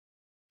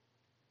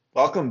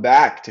Welcome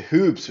back to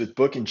Hoops with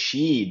Book and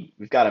Sheed.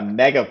 We've got a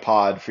mega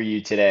pod for you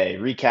today,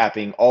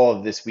 recapping all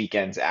of this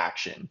weekend's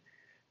action.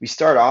 We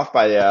start off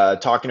by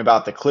talking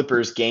about the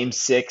Clippers' Game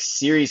 6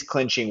 series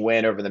clinching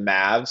win over the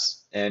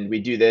Mavs, and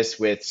we do this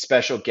with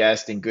special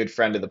guest and good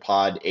friend of the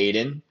pod,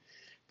 Aiden.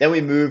 Then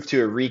we move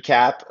to a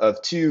recap of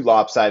two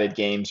lopsided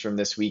games from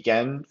this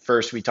weekend.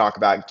 First, we talk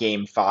about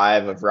Game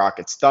 5 of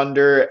Rockets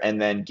Thunder,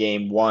 and then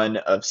Game 1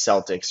 of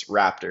Celtics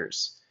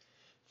Raptors.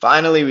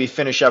 Finally, we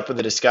finish up with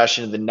a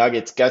discussion of the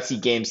Nuggets'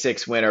 gutsy Game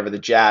 6 win over the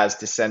Jazz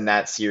to send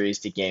that series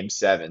to Game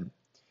 7.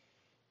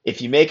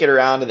 If you make it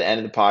around to the end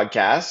of the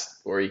podcast,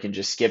 or you can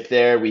just skip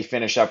there, we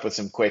finish up with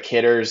some quick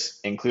hitters,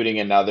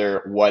 including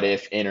another What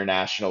If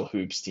International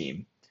Hoops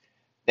team.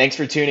 Thanks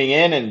for tuning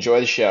in and enjoy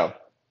the show.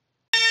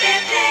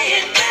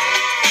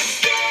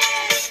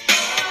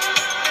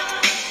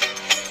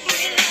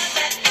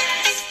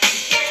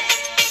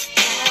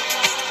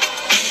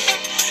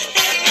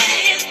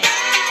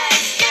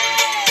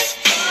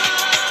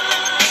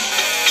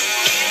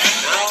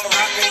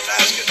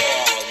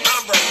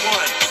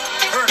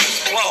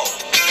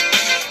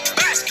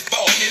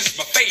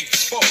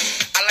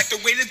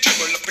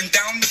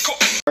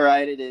 All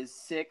right, it is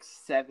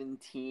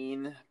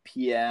 6:17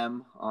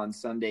 p.m. on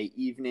Sunday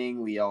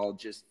evening. We all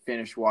just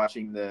finished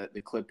watching the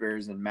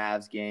Clippers and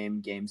Mavs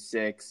game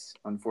 6.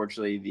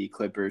 Unfortunately, the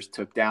Clippers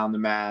took down the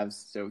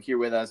Mavs. So here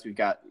with us, we've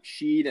got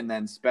Sheed and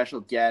then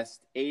special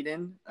guest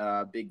Aiden,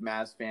 big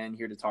Mavs fan,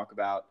 here to talk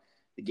about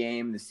the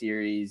game, the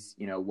series,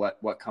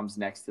 what comes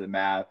next to the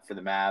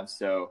Mavs.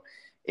 So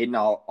Aiden,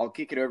 I'll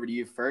kick it over to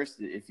you first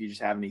if you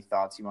just have any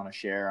thoughts you want to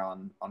share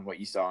on what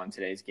you saw in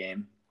today's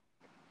game.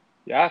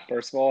 Yeah,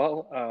 first of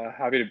all,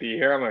 happy to be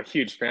here. I'm a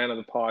huge fan of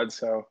the pod,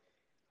 so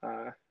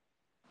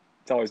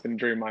it's always been a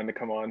dream of mine to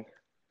come on.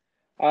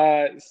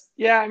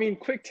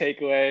 Quick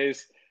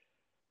takeaways.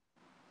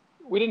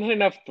 We didn't hit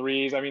enough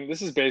threes. I mean,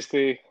 this is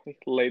basically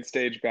late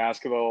stage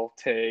basketball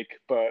take,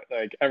 but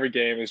like every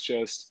game is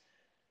just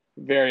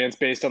variance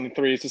based on the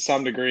threes to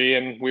some degree,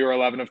 and we were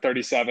 11 of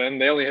 37.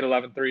 They only hit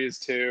 11 threes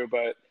too,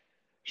 but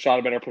shot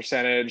a better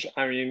percentage.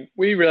 I mean,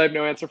 we really have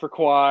no answer for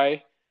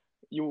Kawhi.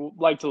 You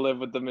like to live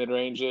with the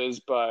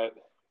mid-ranges, but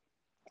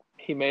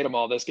he made them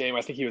all this game.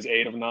 I think he was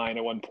 8 of 9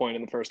 at one point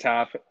in the first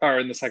half, or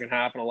in the second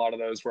half, and a lot of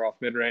those were off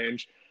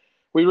mid-range.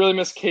 We really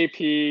missed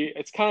KP.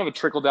 It's kind of a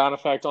trickle-down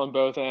effect on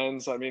both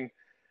ends. I mean,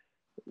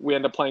 we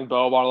end up playing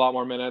Boban a lot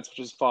more minutes, which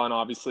is fun,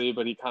 obviously,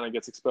 but he kind of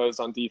gets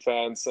exposed on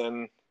defense.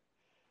 And,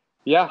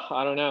 yeah,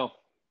 I don't know.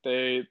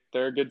 They're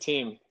a good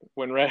team.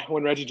 When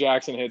Reggie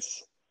Jackson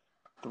hits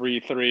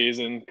 3 threes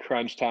in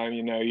crunch time,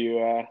 you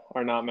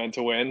are not meant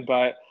to win.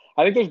 But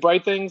I think there's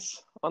bright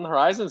things on the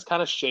horizon. It's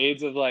kind of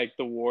shades of like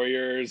the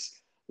Warriors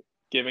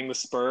giving the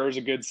Spurs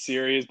a good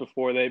series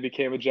before they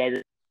became a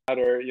juggernaut,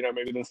 or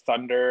maybe the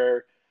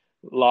Thunder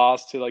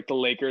lost to like the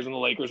Lakers and the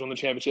Lakers won the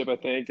championship. I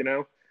think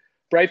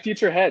bright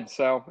future ahead.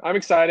 So I'm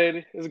excited.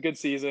 It was a good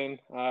season.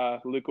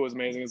 Luka was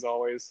amazing as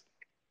always.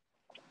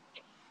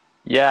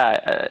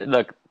 Yeah,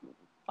 look,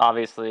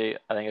 obviously,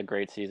 I think a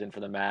great season for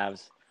the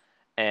Mavs,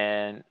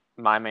 and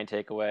my main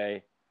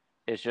takeaway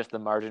is just the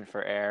margin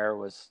for error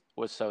was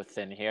so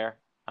thin here,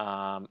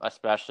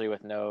 especially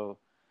with no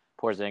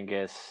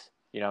Porzingis,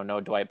 no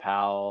Dwight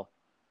Powell.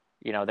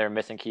 They're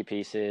missing key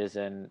pieces,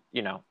 and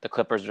the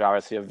Clippers are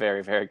obviously a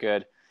very, very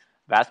good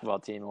basketball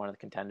team, one of the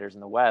contenders in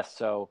the West.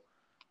 So,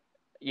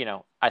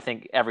 I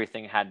think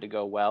everything had to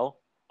go well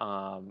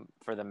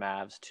for the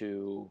Mavs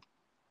to,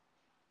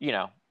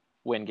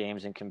 win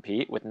games and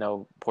compete with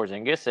no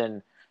Porzingis,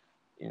 and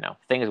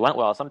things went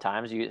well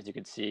sometimes. As you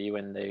could see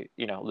when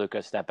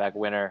Luka step back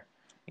winner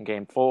in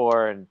Game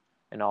 4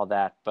 and all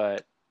that.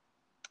 But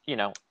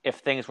if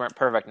things weren't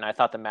perfect, and I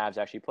thought the Mavs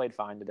actually played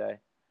fine today,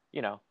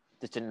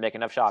 just didn't make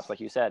enough shots, like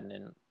you said,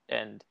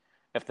 and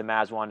if the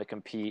Mavs wanted to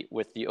compete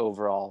with the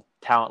overall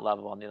talent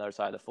level on the other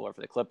side of the floor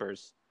for the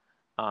Clippers,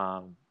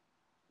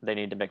 they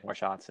need to make more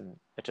shots, and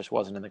it just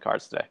wasn't in the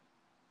cards today.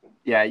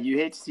 Yeah, you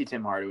hate to see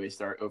Tim Hardaway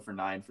start 0 for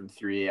 9 from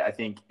 3. I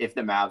think if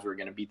the Mavs were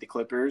going to beat the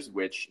Clippers,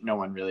 which no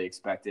one really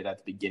expected at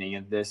the beginning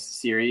of this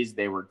series,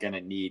 they were going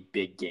to need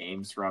big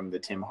games from the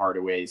Tim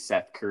Hardaways,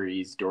 Seth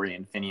Currys,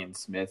 Dorian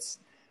Finney-Smiths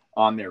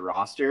on their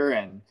roster.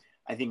 And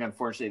I think,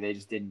 unfortunately, they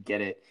just didn't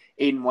get it.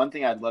 Aiden, one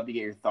thing I'd love to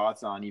get your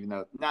thoughts on, even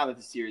though now that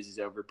the series is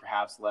over,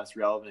 perhaps less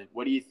relevant.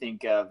 What do you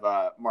think of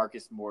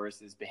Marcus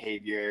Morris's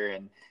behavior,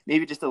 and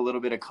maybe just a little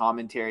bit of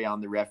commentary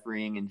on the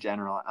refereeing in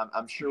general?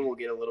 I'm sure we'll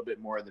get a little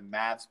bit more of the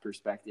Mavs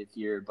perspective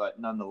here, but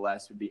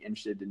nonetheless would be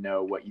interested to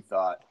know what you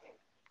thought.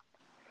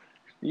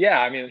 Yeah,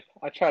 I mean,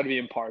 I try to be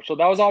impartial.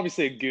 That was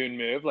obviously a goon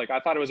move. Like, I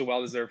thought it was a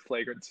well-deserved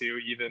flagrant two,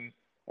 even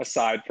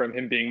aside from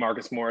him being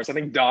Marcus Morris. I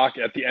think Doc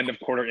at the end of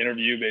quarter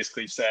interview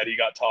basically said he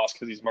got tossed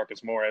because he's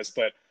Marcus Morris.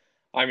 But,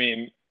 I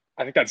mean,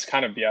 I think that's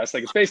kind of BS.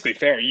 Like, it's basically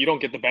fair. You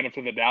don't get the benefit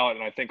of the doubt,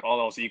 and I think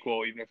all else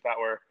equal, even if that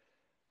were,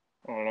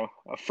 I don't know,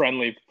 a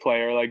friendly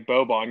player like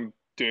Boban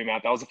doing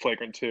that was a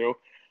flagrant two.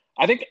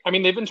 I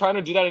mean, they've been trying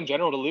to do that in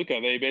general to Luka.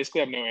 They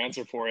basically have no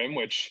answer for him,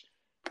 which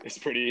is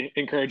pretty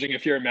encouraging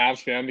if you're a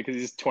Mavs fan because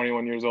he's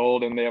 21 years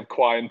old and they have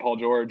Kawhi and Paul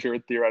George, who are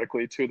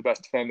theoretically two of the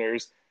best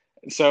defenders.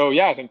 And so,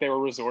 yeah, I think they were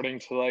resorting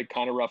to like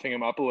kind of roughing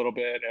him up a little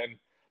bit. And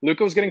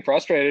Luka was getting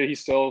frustrated. He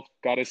still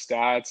got his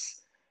stats.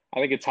 I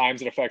think at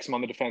times it affects him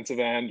on the defensive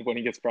end when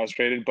he gets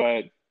frustrated.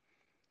 But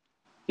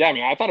yeah, I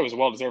mean, I thought it was a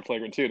well-deserved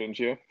flagrant too, didn't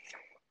you?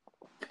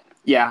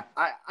 Yeah,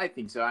 I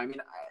think so. I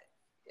mean,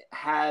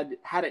 had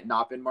it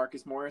not been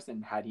Marcus Morris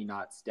and had he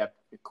not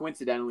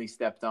coincidentally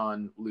stepped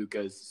on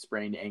Luka's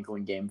sprained ankle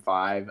in Game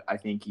 5, I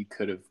think he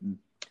could have,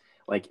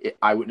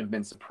 I wouldn't have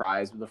been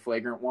surprised with a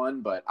flagrant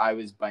one, but I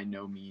was by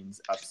no means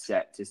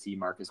upset to see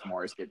Marcus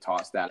Morris get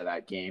tossed out of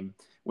that game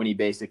when he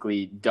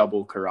basically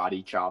double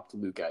karate chopped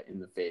Luka in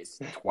the face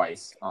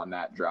twice on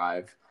that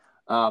drive.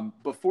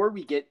 Before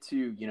we get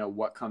to,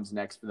 what comes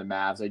next for the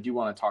Mavs, I do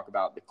want to talk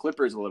about the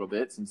Clippers a little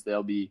bit since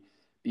they'll be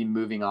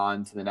moving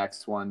on to the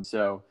next one.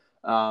 So,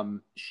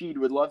 Sheed,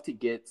 would love to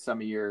get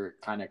some of your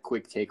kind of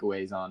quick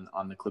takeaways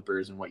on the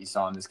Clippers and what you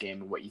saw in this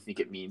game and what you think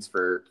it means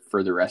for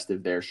the rest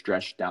of their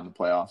stretch down the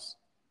playoffs.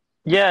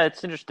 Yeah,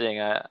 it's interesting.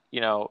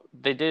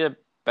 They did a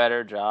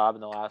better job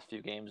in the last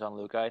few games on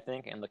Luka, I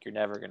think. And look, you're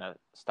never gonna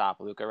stop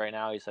Luka right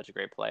now. He's such a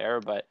great player,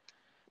 but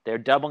they're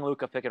doubling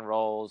Luka pick and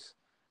rolls,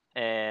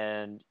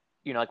 and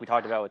like we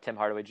talked about with Tim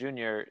Hardaway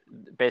Jr.,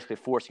 basically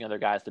forcing other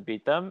guys to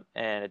beat them,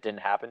 and it didn't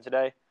happen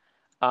today.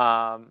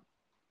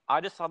 I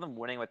just saw them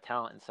winning with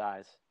talent and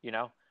size.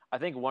 I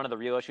think one of the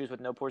real issues with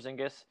no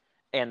Porzingis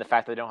and the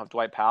fact that they don't have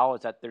Dwight Powell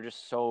is that they're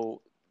just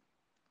so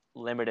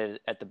limited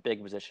at the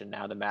big position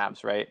now. The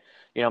Mavs, right?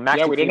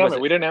 Maxi we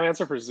didn't have an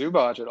answer for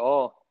Zubac at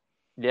all.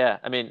 Yeah,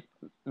 I mean,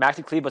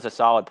 Maxi Kleber was a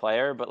solid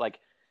player, but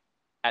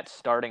at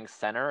starting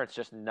center, it's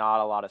just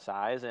not a lot of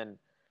size, and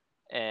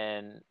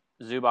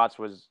Zubac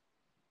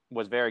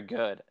was very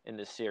good in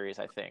this series,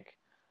 I think.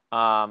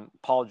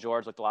 Paul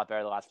George looked a lot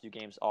better the last few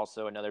games,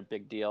 also another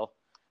big deal,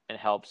 and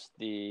helps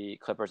the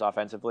Clippers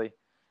offensively.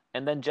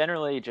 And then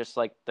generally just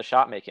the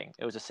shot making.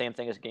 It was the same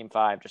thing as Game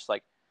 5, just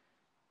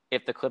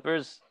if the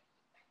Clippers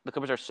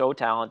are so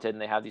talented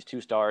and they have these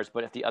two stars,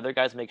 but if the other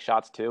guys make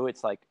shots too,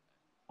 it's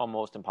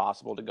almost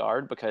impossible to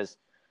guard because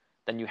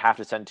then you have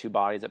to send two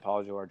bodies at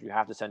Paul George. You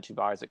have to send two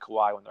bodies at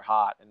Kawhi when they're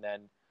hot. And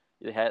then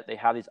they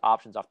have these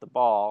options off the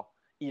ball,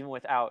 even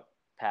without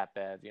Pat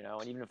Bev,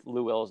 and even if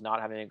Lou Will is not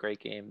having a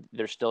great game,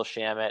 there's still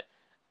Shamet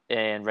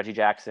and Reggie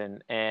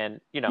Jackson, and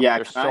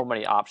there's so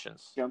many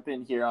options. Jump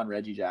in here on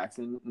Reggie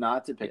Jackson,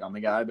 not to pick on the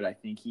guy, but I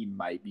think he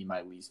might be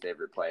my least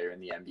favorite player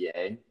in the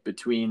NBA.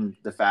 Between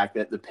the fact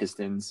that the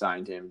Pistons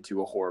signed him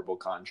to a horrible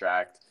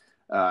contract,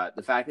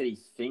 the fact that he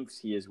thinks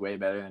he is way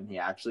better than he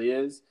actually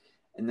is,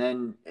 and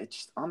then it's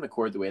just on the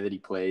court, the way that he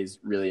plays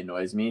really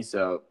annoys me.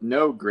 So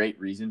no great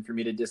reason for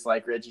me to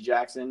dislike Reggie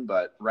Jackson,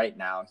 but right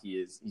now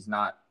he's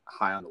not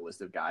high on the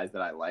list of guys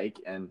that I like,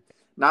 and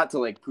not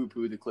to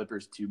poo-poo the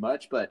Clippers too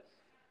much, but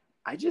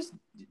I just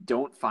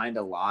don't find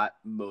a lot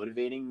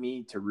motivating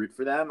me to root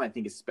for them. I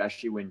think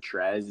especially when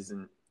Trez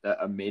isn't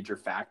a major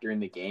factor in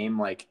the game,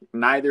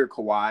 neither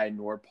Kawhi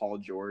nor Paul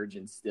George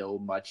instill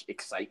much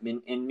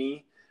excitement in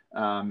me.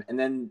 And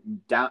then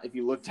if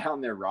you look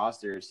down their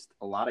rosters,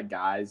 a lot of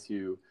guys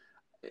who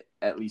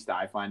at least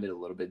I find it a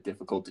little bit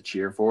difficult to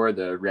cheer for,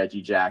 the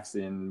Reggie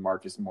Jackson,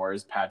 Marcus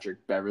Morris,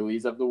 Patrick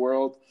Beverleys of the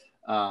world.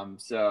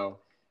 So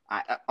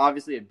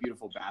obviously a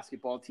beautiful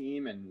basketball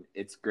team, and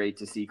it's great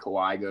to see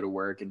Kawhi go to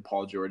work and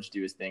Paul George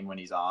do his thing when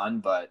he's on.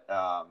 But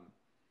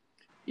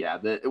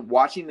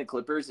watching the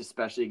Clippers,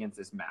 especially against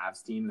this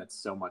Mavs team that's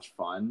so much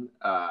fun,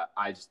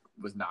 I just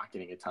was not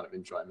getting a ton of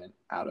enjoyment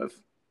out of.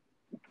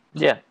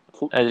 Yeah.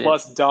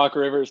 Plus, Doc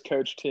Rivers'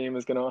 coach team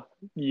is going to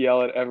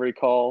yell at every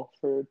call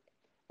for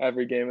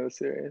every game of the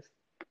series.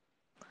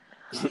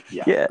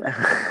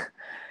 Yeah.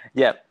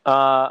 Yeah.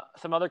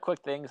 Some other quick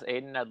things,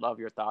 Aiden, I'd love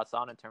your thoughts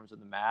on in terms of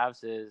the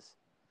Mavs is,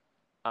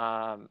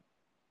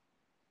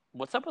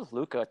 what's up with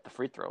Luka at the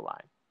free throw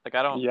line?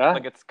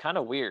 It's kind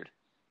of weird.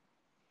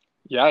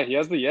 Yeah, he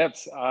has the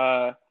yips.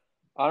 I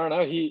don't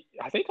know.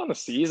 I think on the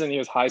season he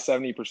was high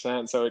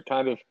 70%, so it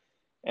kind of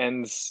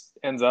ends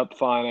up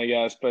fine, I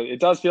guess. But it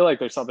does feel like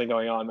there's something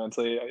going on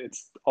mentally.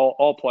 It's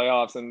all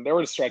playoffs, and there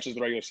were stretches of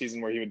the regular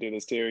season where he would do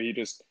this too. He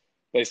just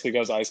basically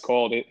goes ice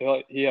cold.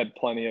 He had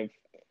plenty of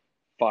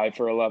 5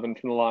 for 11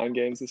 from the line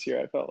games this year,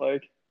 I felt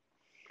like.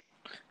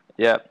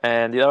 Yeah,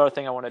 and the other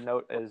thing I want to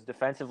note is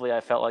defensively,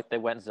 I felt like they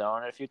went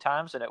zone a few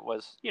times, and it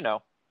was,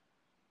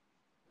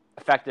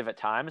 effective at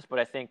times. But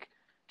I think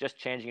just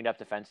changing it up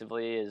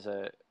defensively is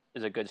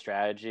a good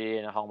strategy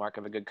and a hallmark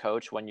of a good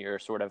coach when you're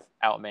sort of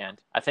outmanned.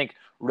 I think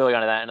really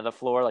on that end of the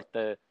floor,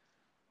 the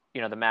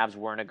Mavs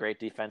weren't a great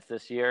defense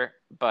this year,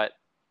 but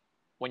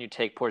when you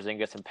take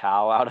Porzingis and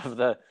Powell out of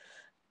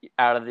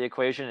the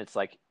equation, it's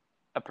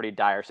a pretty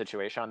dire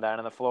situation on that end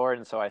of the floor.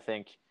 And so I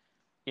think,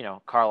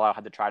 Carlisle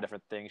had to try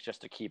different things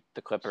just to keep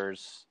the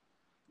Clippers,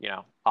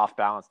 off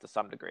balance to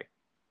some degree.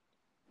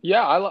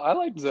 Yeah, I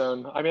like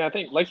zone. I mean, I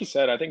think, like you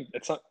said, I think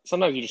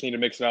sometimes you just need to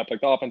mix it up. The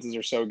offenses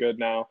are so good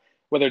now,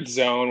 whether it's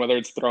zone, whether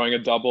it's throwing a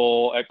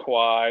double at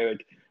Kawhi,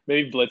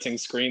 maybe blitzing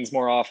screens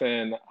more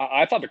often.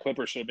 I thought the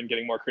Clippers should have been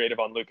getting more creative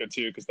on Luka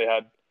too, because they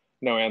had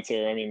no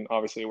answer. I mean,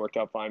 obviously it worked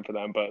out fine for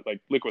them, but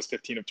like Luka was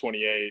 15 of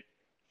 28,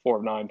 4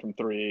 of 9 from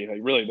three. Like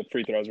really, the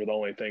free throws were the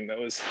only thing that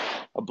was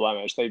a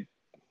blemish. They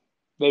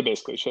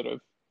basically should have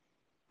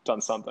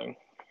done something.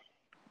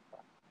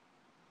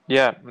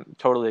 Yeah,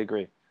 totally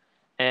agree.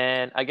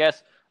 And I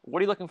guess, what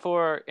are you looking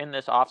for in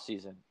this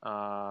offseason?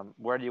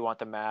 Where do you want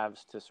the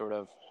Mavs to sort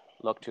of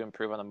look to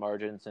improve on the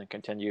margins and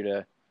continue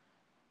to,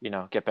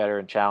 get better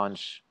and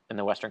challenge in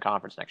the Western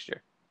Conference next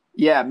year?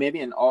 Yeah, maybe,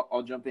 and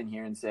I'll jump in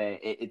here and say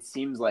it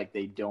seems like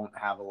they don't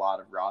have a lot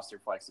of roster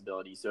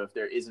flexibility. So if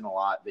there isn't a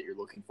lot that you're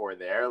looking for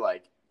there,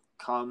 like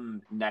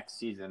come next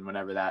season,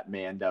 whenever that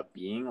may end up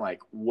being,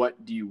 like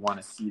what do you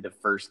want to see the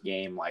first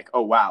game? Like,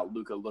 oh wow,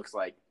 Luka looks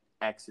like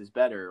X is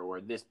better, or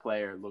this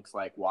player looks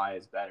like Y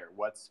is better.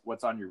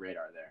 What's on your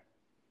radar there?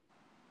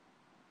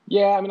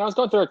 Yeah, I mean, I was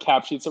going through our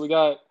cap sheet. So we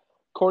got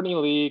Courtney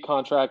Lee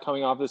contract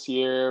coming off this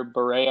year.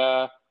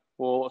 Barea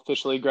will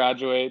officially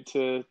graduate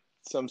to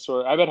some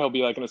sort. I bet he'll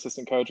be like an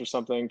assistant coach or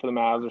something for the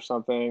Mavs or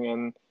something.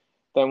 And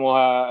then we'll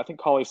have, I think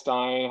Cauley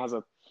Stein has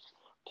a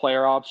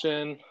player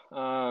option.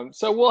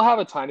 So we'll have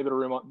a tiny bit of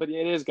room, but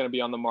it is going to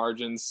be on the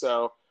margins.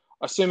 So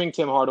assuming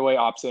Tim Hardaway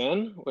opts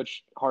in,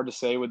 which hard to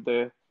say with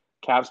the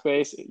cap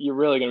space, you're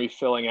really going to be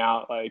filling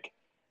out like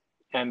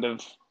end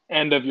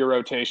of your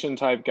rotation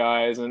type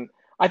guys. And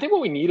I think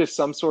what we need is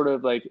some sort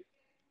of like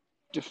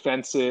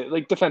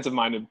defensive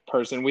minded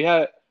person. We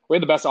had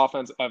the best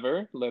offense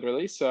ever,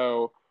 literally.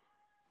 So,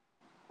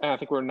 and I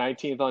think we're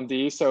 19th on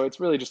D. So it's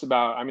really just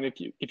about, I mean,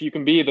 if you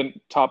can be the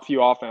top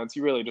few offense,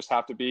 you really just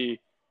have to be,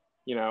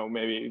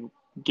 maybe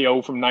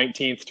go from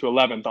 19th to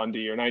 11th on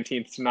D, or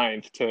 19th to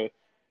 9th to,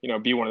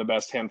 be one of the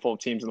best handful of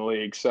teams in the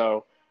league.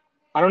 So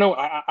I don't know.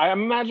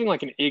 I'm imagining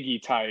like an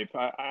Iggy type.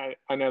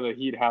 I know the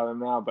Heat have him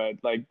now, but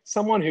like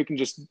someone who can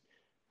just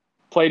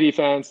play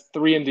defense,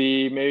 3 and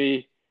D,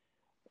 maybe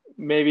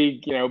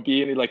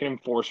be like an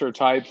enforcer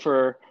type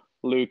for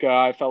Luka.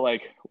 I felt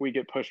like we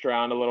get pushed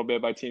around a little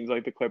bit by teams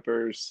like the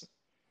Clippers.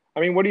 I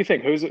mean, what do you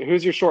think?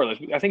 Who's your short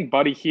list? I think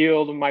Buddy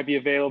Hield might be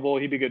available.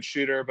 He'd be a good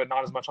shooter, but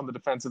not as much on the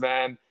defensive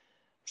end.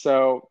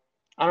 So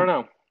I don't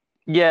know.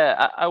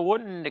 Yeah, I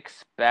wouldn't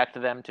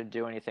expect them to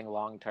do anything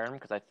long term,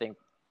 because I think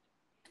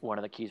one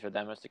of the keys for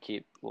them is to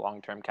keep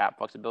long-term cap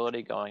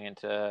flexibility going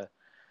into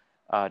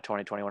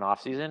 2021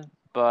 offseason.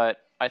 But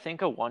I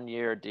think a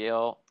 1-year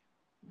deal,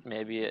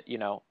 maybe,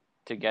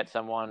 to get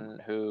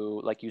someone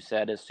who, like you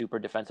said, is super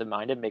defensive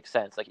minded makes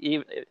sense. Like,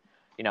 even,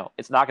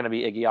 it's not going to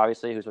be Iggy,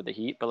 obviously, who's with the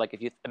Heat, but like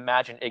if you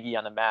imagine Iggy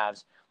on the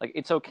Mavs, like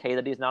it's okay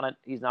that he's not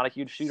a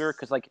huge shooter,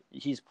 because like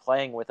he's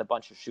playing with a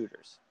bunch of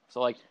shooters.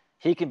 So like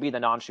he can be the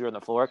non-shooter on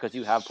the floor, because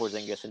you have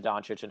Porzingis and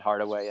Doncic and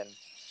Hardaway and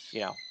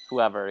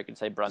whoever. You can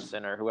say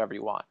Brunson or whoever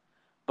you want.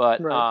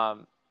 But Right.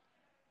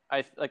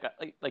 I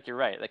like you're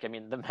right. Like, I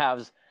mean, the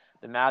Mavs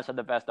have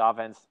the best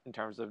offense in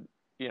terms of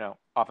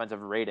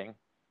offensive rating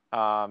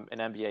in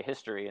NBA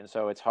history, and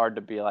so it's hard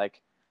to be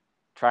like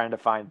trying to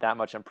find that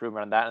much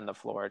improvement on that in the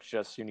floor. It's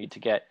just you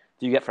get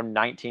from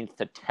 19th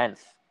to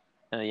 10th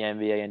in the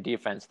NBA in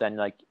defense, then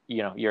like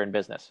you're in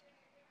business.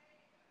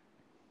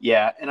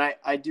 Yeah, and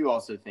I do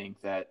also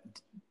think that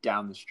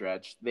down the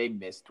stretch, they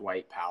missed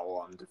Dwight Powell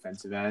on the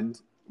defensive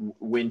end.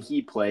 When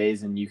he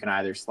plays, and you can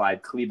either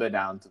slide Kleba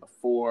down to the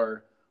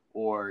 4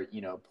 or,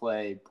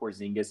 play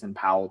Porzingis and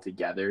Powell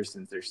together,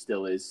 since there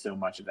still is so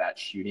much of that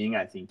shooting,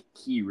 I think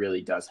he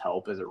really does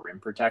help as a rim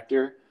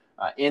protector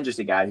and just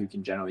a guy who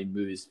can generally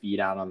move his feet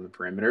out on the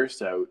perimeter.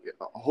 So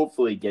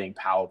hopefully getting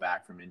Powell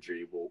back from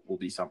injury will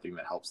be something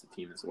that helps the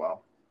team as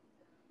well.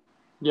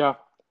 Yeah.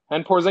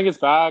 And Porzingis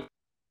back,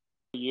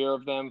 a year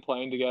of them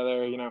playing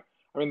together,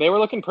 I mean, they were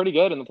looking pretty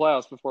good in the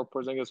playoffs before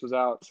Porzingis was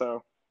out.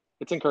 So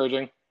it's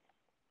encouraging.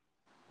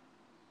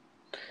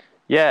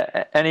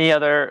 Yeah. Any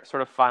other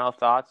sort of final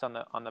thoughts on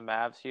the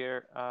Mavs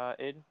here,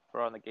 Aiden,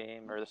 or on the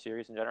game or the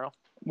series in general?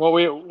 Well,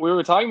 we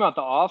were talking about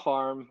the off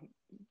arm,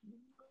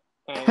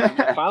 and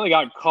it finally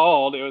got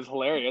called. It was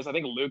hilarious. I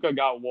think Luka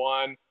got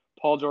 1,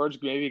 Paul George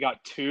maybe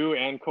got 2,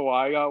 and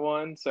Kawhi got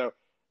 1. So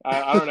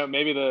I don't know.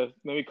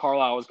 Maybe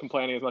Carlisle was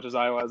complaining as much as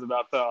I was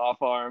about the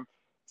off arm.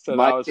 So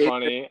that was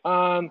funny.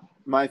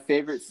 My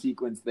favorite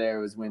sequence there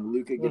was when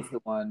Luka gets the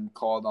one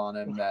called on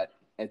him that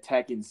a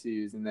tech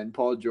ensues, and then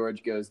Paul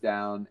George goes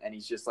down, and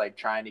he's just like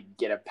trying to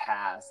get a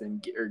pass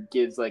or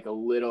gives like a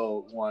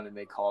little one, and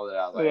they called it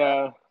out. Like,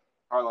 yeah,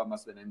 Carlisle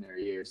must have been in their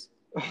ears.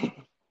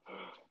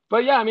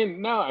 But yeah, I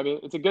mean,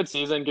 it's a good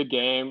season, good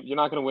game. You're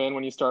not going to win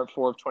when you start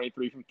 4 of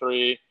 23 from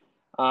 3.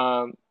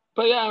 But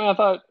yeah, I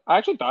mean, I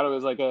actually thought it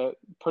was like a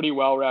pretty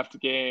well-refed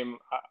game.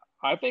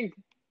 I think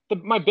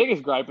my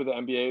biggest gripe with the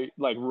NBA,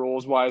 like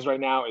rules wise right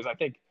now, is I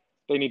think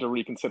they need to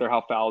reconsider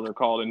how fouls are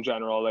called in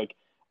general. Like,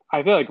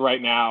 I feel like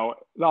right now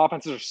the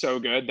offenses are so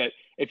good that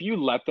if you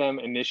let them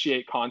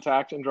initiate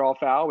contact and draw a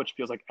foul, which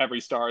feels like every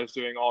star is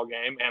doing all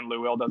game, and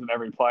Lou Will does it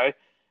every play,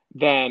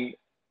 then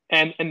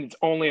and it's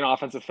only an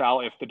offensive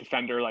foul if the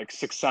defender like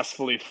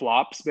successfully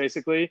flops,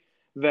 basically,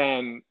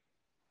 then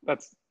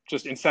that's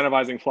just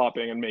incentivizing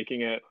flopping and making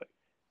it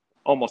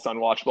almost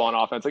unwatchable on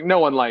offense. Like no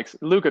one likes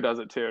Luka does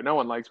it too. No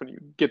one likes when you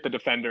get the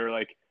defender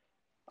like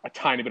a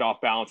tiny bit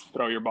off balance,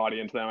 throw your body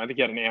into them. I think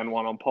he had an and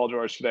one on Paul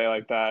George today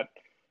like that.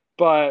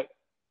 But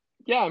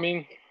yeah, I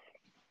mean,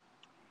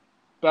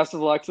 best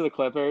of luck to the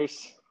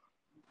Clippers.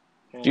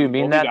 Do you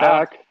mean we'll that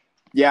though?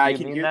 Yeah, Do I you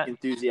can mean hear that? the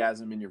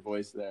enthusiasm in your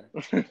voice there.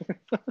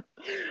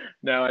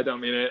 No, I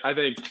don't mean it. I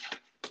think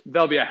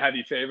they'll be a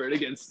heavy favorite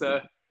against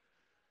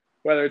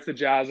whether it's the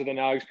Jazz or the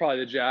Nuggets, probably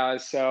the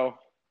Jazz. So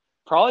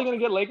probably going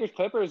to get Lakers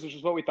Clippers, which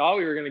is what we thought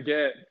we were going to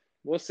get.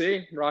 We'll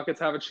see. Rockets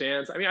have a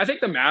chance. I mean, I think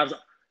the Mavs,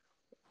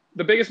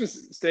 the biggest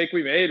mistake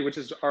we made, which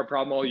is our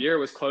problem all year,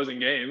 was closing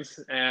games.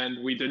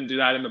 And we didn't do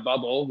that in the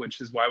bubble,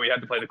 which is why we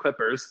had to play the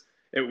Clippers.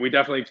 We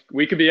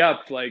could be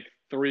up like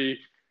 3-2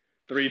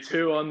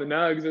 on the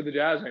Nugs or the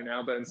Jazz right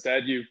now. But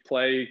instead you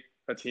play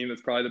a team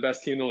that's probably the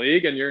best team in the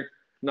league, and you're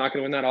not going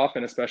to win that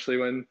often, especially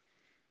when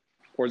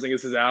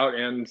Porzingis is out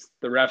and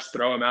the refs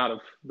throw him out of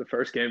the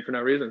first game for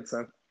no reason.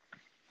 So,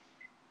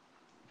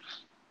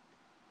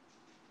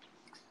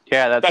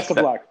 Yeah, best of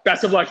luck.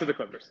 Best of luck to the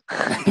Clippers.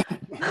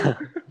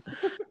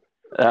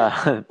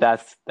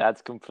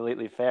 That's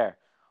completely fair.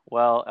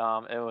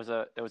 Well,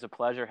 it was a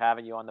pleasure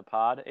having you on the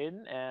pod,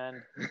 Aiden,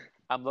 and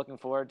I'm looking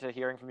forward to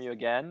hearing from you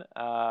again.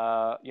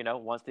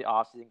 Once the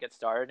offseason gets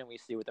started and we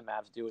see what the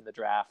Mavs do in the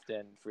draft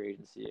and free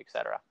agency,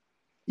 etc.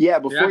 Yeah,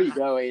 before you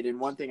go, Aiden,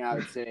 one thing I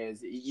would say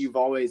is you've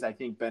always, I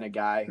think, been a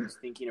guy who's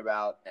thinking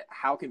about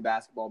how can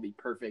basketball be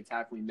perfect?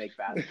 How can we make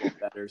basketball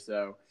better?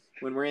 So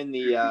when we're in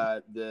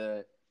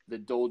the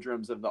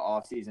doldrums of the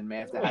offseason, may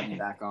have to have you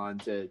back on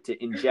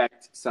to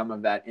inject some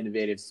of that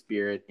innovative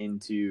spirit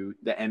into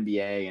the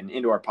NBA and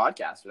into our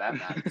podcast for that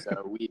matter.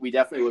 So we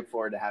definitely look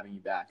forward to having you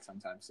back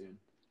sometime soon.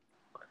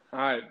 All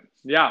right.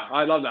 Yeah,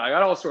 I love that. I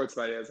got all sorts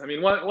of ideas. I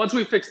mean, once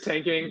we fix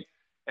tanking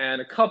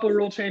and a couple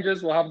rule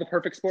changes, we'll have the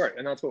perfect sport,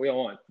 and that's what we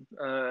all want.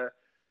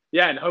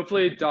 And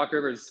hopefully Doc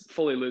Rivers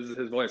fully loses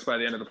his voice by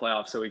the end of the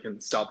playoffs so we can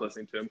stop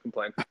listening to him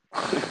complain.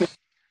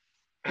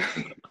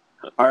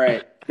 All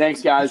right.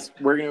 Thanks, guys.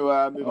 We're going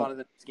to move on to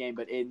the next game,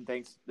 but Aiden,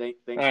 thanks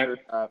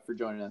for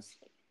joining us.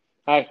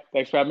 Hi.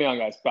 Thanks for having me on,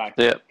 guys. Bye.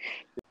 Yeah.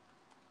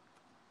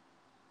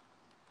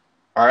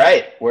 All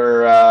right.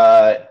 We're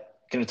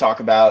going to talk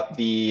about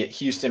the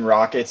Houston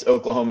Rockets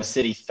Oklahoma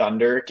City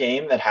Thunder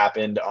game that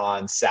happened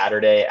on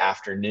Saturday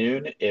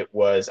afternoon. It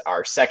was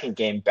our second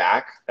game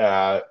back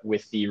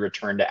with the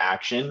return to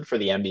action for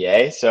the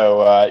NBA.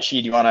 So,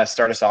 Shi, do you want to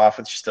start us off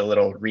with just a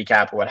little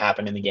recap of what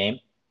happened in the game?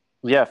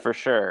 Yeah, for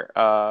sure.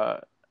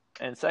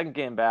 And second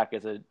game back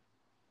is a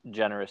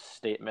generous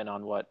statement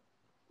on what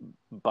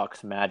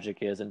Bucks magic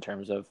is in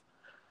terms of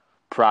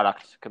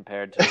product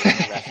compared to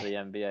the rest of the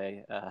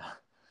NBA,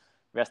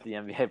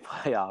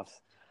 playoffs.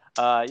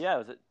 It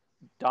was a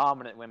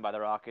dominant win by the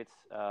Rockets,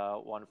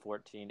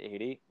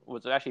 114-80. It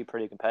was actually a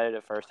pretty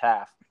competitive first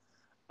half.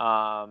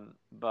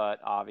 But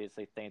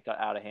obviously things got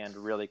out of hand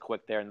really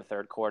quick there in the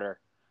third quarter.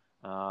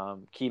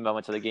 Key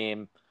moments of the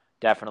game,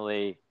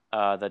 definitely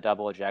the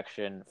double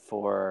ejection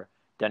for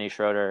Denny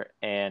Schroeder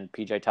and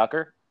PJ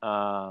Tucker.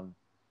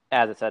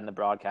 As I said in the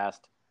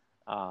broadcast,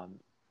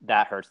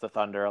 that hurts the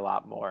Thunder a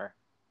lot more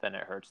than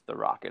it hurts the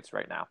Rockets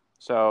right now.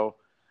 So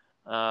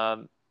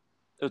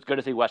it was good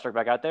to see Westbrook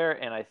back out there,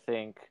 and I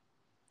think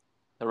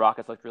the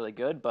Rockets looked really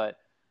good, but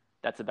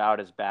that's about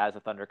as bad as the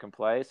Thunder can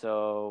play.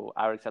 So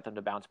I would expect them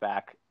to bounce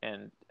back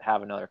and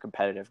have another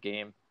competitive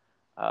game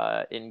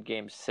in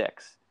Game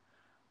 6.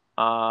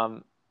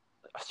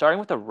 Starting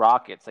with the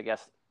Rockets, I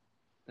guess,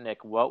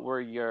 Nick, what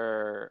were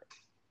your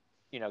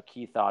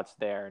key thoughts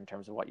there in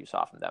terms of what you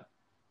saw from them?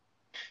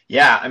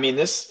 Yeah, I mean,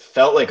 this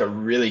felt like a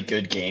really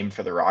good game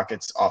for the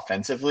Rockets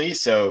offensively.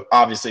 So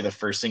obviously the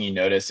first thing you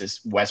notice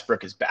is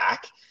Westbrook is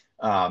back.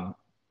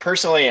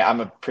 Personally,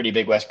 I'm a pretty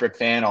big Westbrook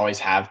fan, always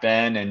have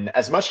been. And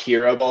as much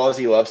hero ball as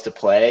he loves to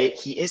play,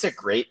 he is a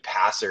great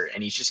passer,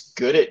 and he's just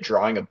good at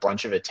drawing a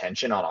bunch of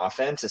attention on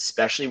offense,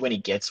 especially when he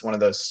gets one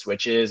of those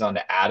switches onto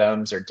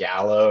Adams or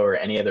Gallo or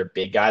any other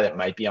big guy that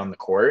might be on the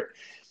court.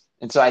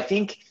 And so I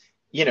think,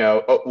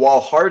 while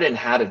Harden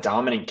had a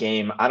dominant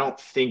game, I don't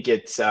think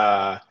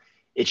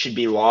it should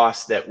be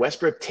lost that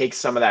Westbrook takes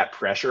some of that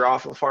pressure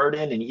off of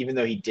Harden. And even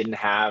though he didn't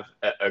have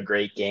a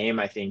great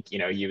game, I think,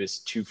 he was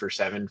 2 for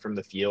 7 from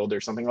the field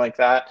or something like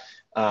that.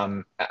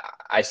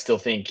 I still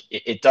think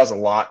it does a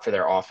lot for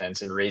their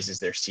offense and raises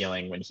their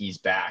ceiling when he's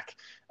back.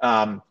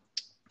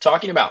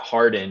 Talking about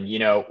Harden,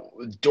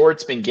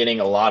 Dort's been getting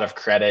a lot of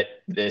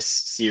credit this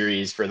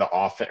series for the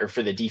offense or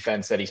for the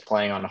defense that he's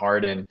playing on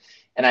Harden.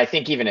 And I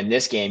think even in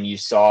this game, you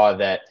saw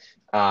that,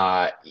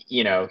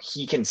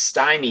 he can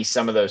stymie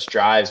some of those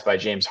drives by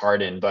James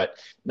Harden, but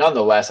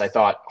nonetheless, I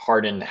thought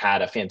Harden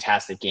had a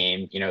fantastic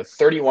game.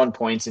 31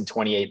 points in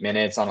 28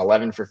 minutes on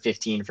 11 for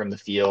 15 from the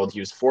field.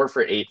 He was 4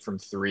 for 8 from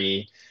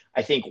 3.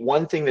 I think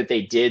one thing that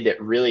they did that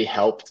really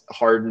helped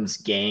Harden's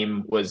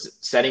game was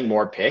setting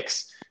more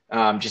picks,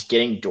 just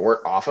getting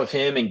Dort off of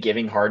him and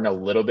giving Harden a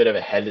little bit of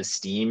a head of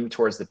steam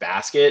towards the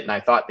basket. And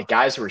I thought the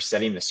guys who were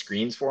setting the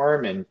screens for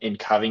him and in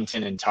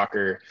Covington and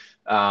Tucker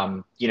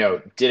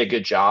did a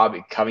good job.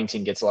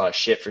 Covington gets a lot of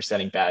shit for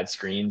setting bad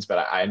screens,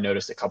 but I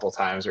noticed a couple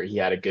times where he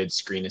had a good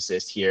screen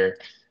assist here.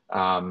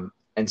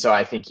 And so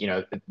I think,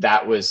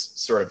 that was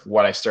sort of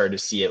what I started to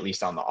see, at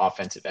least on the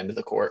offensive end of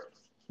the court.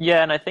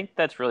 Yeah, and I think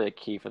that's really a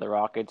key for the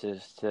Rockets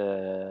is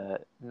to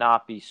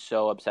not be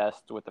so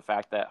obsessed with the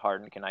fact that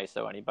Harden can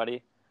ISO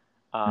anybody.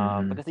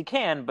 Hmm. Because he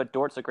can, but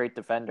Dort's a great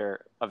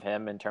defender of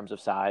him in terms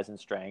of size and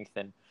strength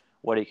and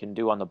what he can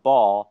do on the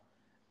ball.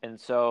 And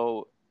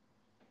so,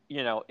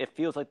 it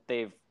feels like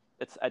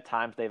it's at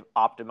times they've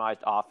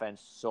optimized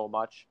offense so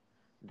much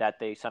that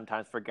they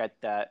sometimes forget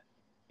that,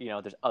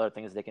 there's other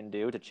things they can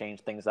do to change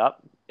things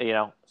up.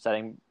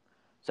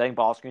 Setting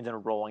ball screens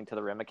and rolling to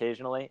the rim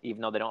occasionally,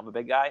 even though they don't have a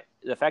big guy,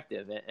 is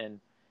effective.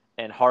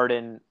 And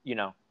Harden,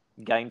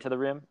 getting to the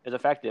rim is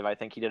effective. I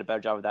think he did a better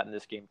job of that in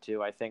this game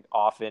too. I think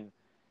often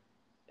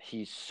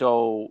he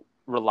so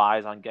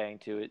relies on getting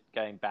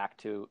back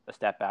to a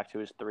step back to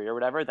his three or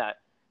whatever that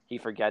he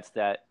forgets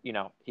that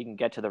he can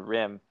get to the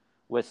rim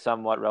with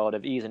somewhat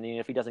relative ease. And even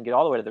if he doesn't get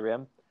all the way to the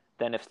rim,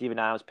 then if Steven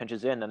Adams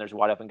pinches in, then there's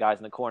wide open guys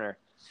in the corner,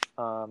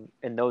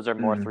 and those are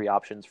more three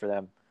options for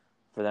them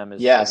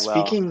Yeah, as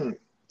well.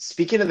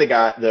 speaking of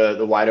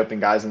the wide open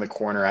guys in the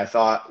corner, I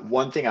thought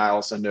one thing I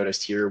also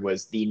noticed here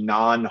was the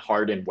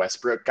non-Harden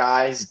Westbrook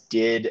guys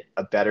did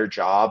a better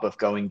job of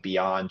going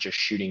beyond just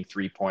shooting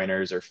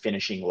three-pointers or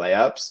finishing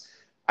layups.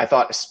 I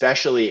thought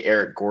especially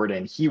Eric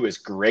Gordon, he was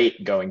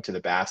great going to the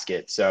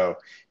basket. So,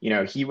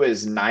 he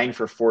was 9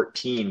 for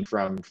 14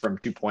 from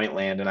 2 point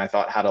land, and I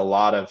thought had a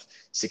lot of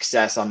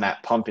success on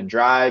that pump and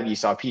drive. You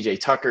saw PJ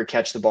Tucker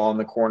catch the ball in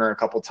the corner a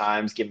couple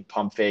times, give a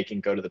pump fake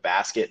and go to the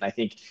basket. And I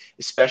think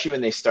especially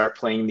when they start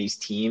playing these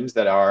teams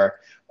that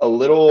are a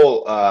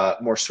little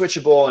more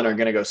switchable and are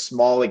going to go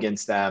small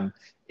against them,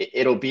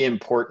 it'll be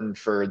important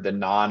for the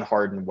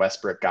non-Harden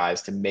Westbrook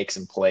guys to make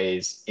some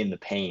plays in the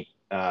paint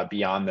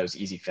beyond those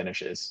easy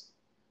finishes.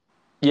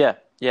 Yeah,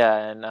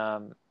 yeah,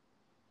 and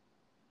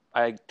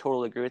I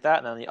totally agree with that.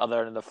 And on the other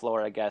end of the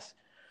floor, I guess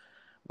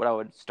what I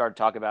would start to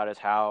talk about is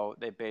how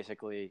they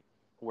basically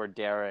were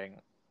daring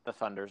the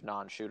Thunder's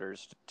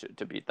non-shooters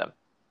to beat them.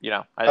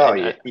 Oh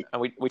yeah,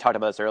 And we talked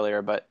about this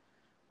earlier, but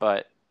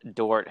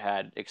Dort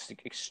had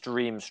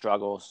extreme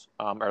struggles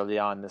early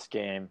on in this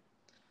game,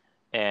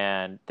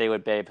 and they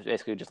would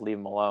basically just leave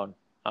him alone.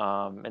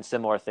 And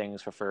similar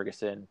things for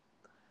Ferguson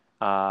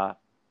uh,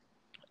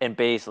 and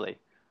Baisley.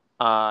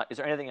 Is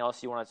there anything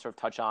else you want to sort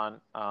of touch on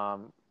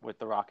with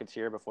the Rockets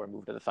here before we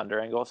move to the Thunder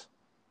angles?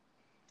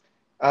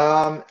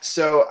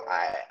 so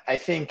I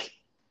think,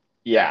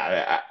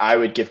 yeah, I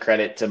would give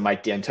credit to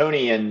Mike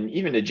D'Antoni and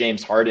even to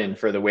James Harden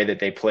for the way that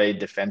they played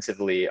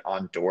defensively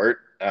on Dort.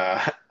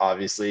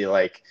 Obviously,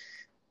 like,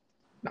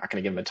 not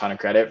going to give him a ton of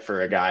credit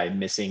for a guy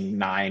missing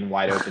 9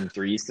 wide open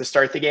threes to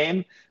start the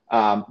game.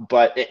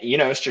 But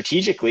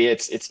strategically,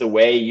 it's the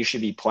way you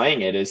should be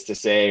playing it is to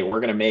say we're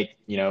going to make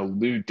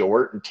Lou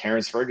Dort and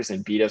Terrence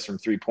Ferguson beat us from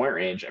 3 point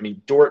range. I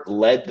mean, Dort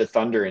led the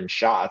Thunder in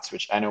shots,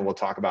 which I know we'll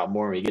talk about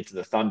more when we get to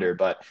the Thunder.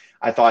 But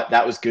I thought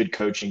that was good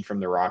coaching from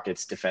the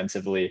Rockets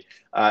defensively.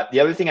 The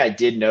other thing I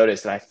did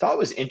notice that I thought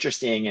was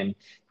interesting and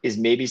is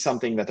maybe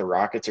something that the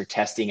Rockets are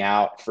testing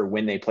out for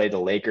when they play the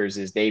Lakers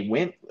is they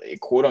went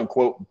quote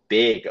unquote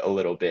big a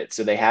little bit.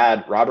 So they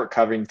had Robert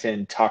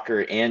Covington,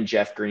 Tucker, and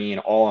Jeff Green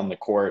all on the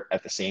court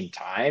at the same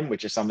time,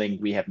 which is something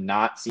we have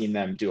not seen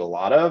them do a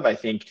lot of. I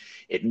think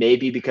it may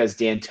be because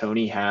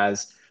D'Antoni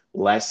has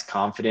less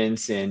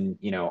confidence in,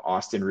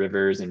 Austin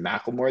Rivers and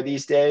Macklemore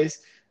these days.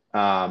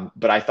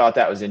 But I thought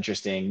that was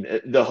interesting.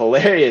 The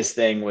hilarious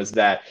thing was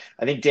that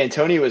I think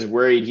D'Antoni was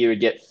worried he would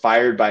get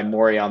fired by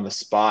Morey on the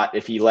spot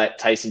if he let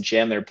Tyson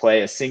Chandler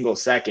play a single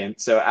second.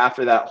 So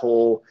after that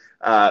whole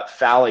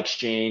foul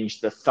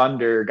exchange, the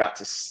Thunder got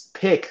to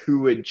pick who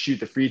would shoot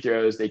the free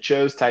throws. They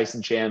chose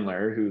Tyson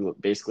Chandler, who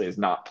basically has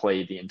not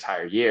played the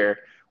entire year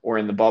or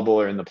in the bubble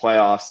or in the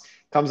playoffs.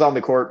 Comes on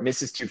the court,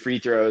 misses 2 free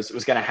throws,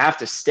 was going to have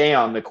to stay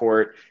on the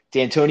court.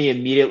 D'Antoni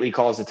immediately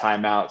calls a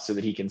timeout so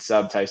that he can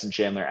sub Tyson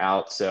Chandler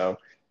out. So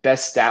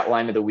best stat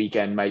line of the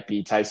weekend might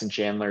be Tyson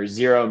Chandler,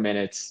 0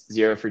 minutes,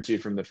 0 for 2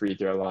 from the free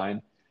throw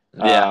line.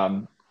 Yeah.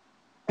 Um,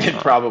 and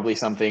probably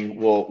something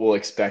we'll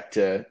expect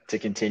to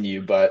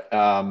continue. But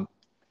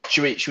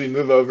should we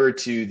move over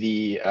to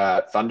the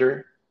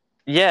Thunder?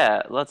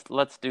 Yeah,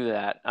 let's do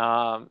that.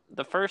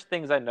 The first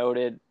things I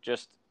noted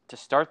just to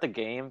start the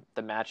game,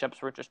 the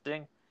matchups were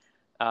interesting.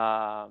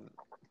 Um,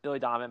 Billy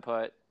Donovan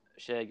put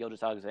Shea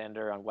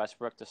Gilgeous-Alexander on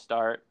Westbrook to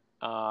start,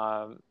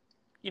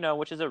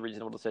 which is a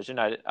reasonable decision.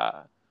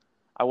 I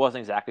wasn't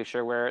exactly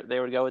sure where they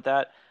would go with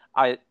that.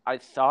 I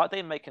thought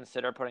they might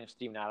consider putting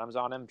Steven Adams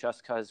on him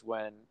just because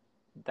when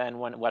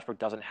Westbrook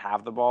doesn't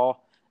have the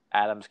ball,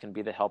 Adams can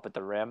be the help at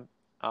the rim.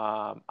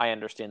 I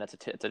understand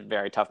it's a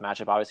very tough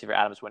matchup, obviously, for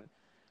Adams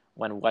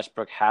when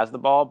Westbrook has the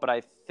ball, but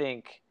I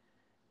think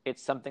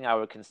it's something I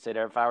would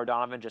consider if I were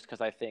Donovan, just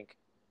because I think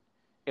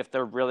if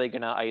they're really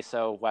going to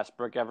ISO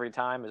Westbrook every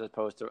time as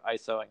opposed to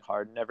ISOing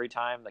Harden every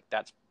time, like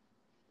that's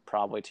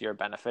probably to your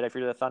benefit if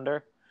you're the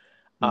Thunder.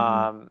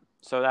 Mm-hmm.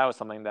 So that was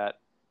something that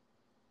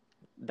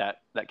that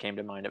came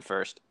to mind at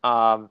first.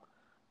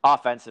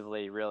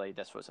 Offensively, really,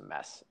 this was a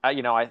mess.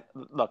 I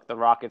look, the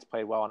Rockets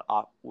played well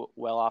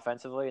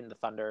offensively, and the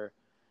Thunder,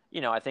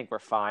 I think we're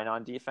fine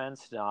on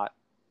defense. Not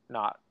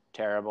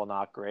terrible,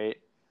 not great.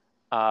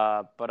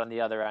 But on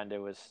the other end, it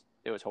was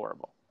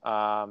horrible.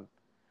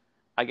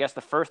 I guess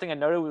the first thing I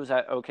noted was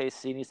that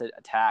OKC needs to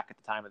attack at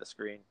the time of the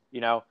screen.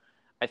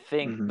 I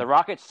think Hmm. the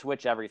Rockets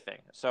switch everything.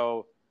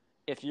 So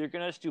if you're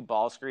gonna just do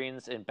ball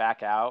screens and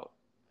back out,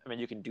 I mean,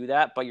 you can do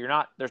that, but you're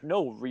not. There's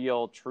no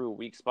real true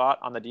weak spot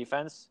on the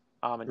defense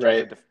in terms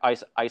of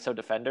Right. ISO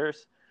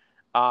defenders.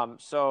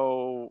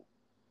 So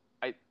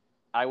I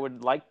I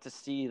would like to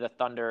see the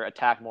Thunder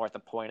attack more at the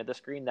point of the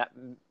screen. That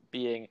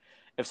being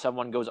if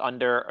someone goes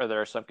under or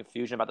there's some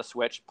confusion about the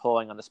switch,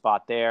 pulling on the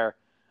spot there,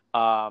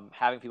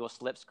 having people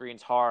slip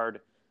screens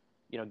hard,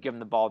 give them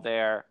the ball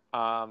there.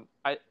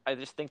 I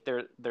just think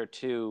they're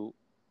too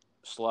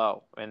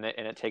slow, and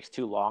it takes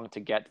too long to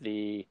get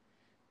to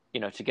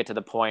get to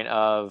the point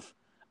of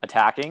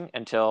attacking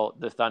until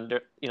the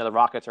Thunder, the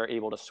Rockets are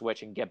able to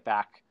switch and get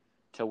back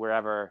to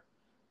wherever,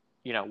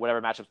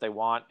 whatever matchups they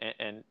want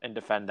and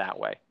defend that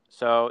way.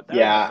 So that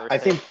was my Yeah, first I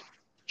take. think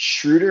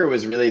Schroeder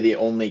was really the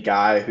only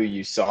guy who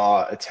you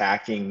saw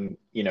attacking,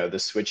 the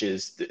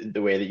switches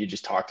the way that you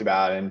just talked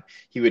about. And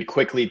he would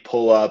quickly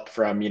pull up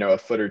from, a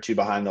foot or two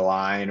behind the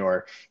line,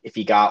 or if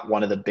he got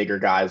one of the bigger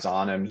guys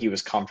on him, he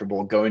was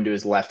comfortable going to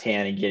his left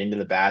hand and getting to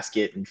the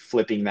basket and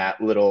flipping that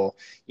little,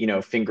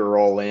 finger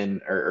roll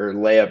in or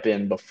layup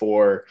in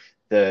before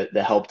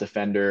the help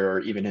defender or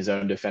even his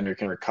own defender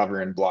can recover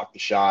and block the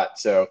shot.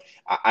 So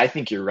I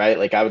think you're right.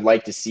 Like I would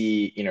like to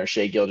see,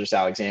 Shea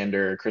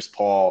Gilgeous-Alexander, Chris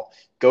Paul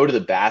go to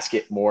the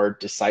basket more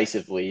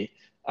decisively.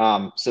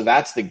 So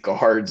that's the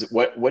guards.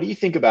 What do you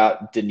think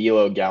about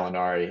Danilo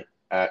Gallinari,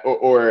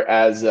 or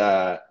as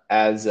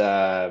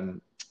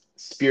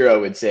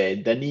Spiro would say,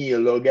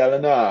 Danilo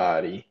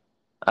Gallinari?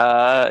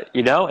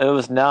 It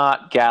was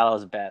not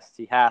Gallo's best.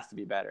 He has to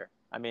be better.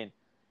 I mean,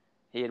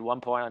 he had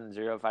 1 point on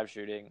 0 of 5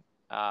 shooting.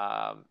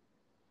 Um,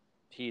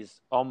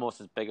 he's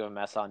almost as big of a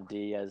mess on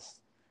D as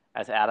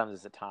Adams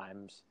is at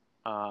times.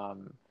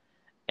 Um,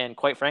 and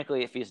quite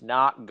frankly, if he's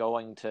not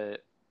going to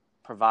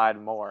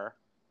provide more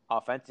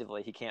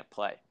offensively, he can't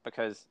play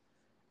because,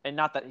 and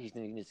not that he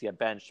needs to get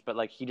benched, but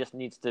like he just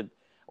needs to,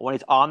 when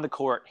he's on the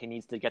court, he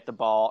needs to get the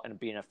ball and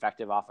be an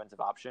effective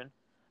offensive option.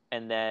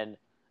 And then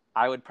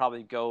I would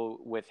probably go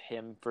with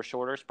him for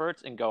shorter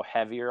spurts and go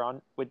heavier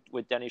on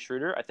with Denny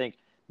Schroeder. I think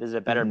this is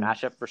a better Hmm.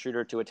 matchup for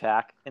Schroeder to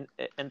attack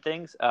and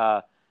things.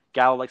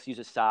 Gallo likes to use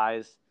his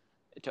size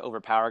to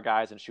overpower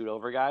guys and shoot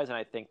over guys, and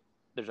I think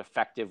there's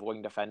effective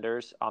wing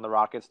defenders on the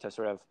Rockets to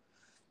sort of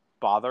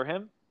bother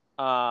him.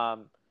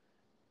 Um,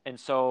 and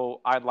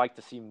so I'd like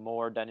to see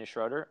more Dennis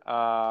Schroeder.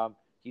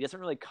 He doesn't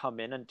really come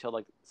in until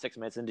like 6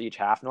 minutes into each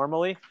half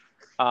normally.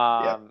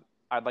 Yeah.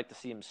 I'd like to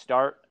see him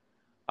start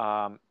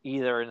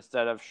either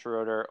instead of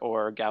Schroeder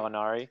or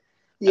Gallinari.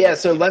 I'd Yeah, like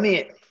to so see him. let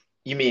me,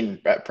 you mean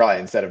probably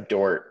instead of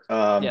Dort.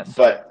 Yes,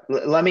 sorry. But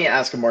let me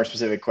ask a more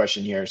specific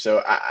question here.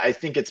 So I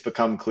think it's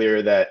become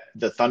clear that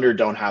the Thunder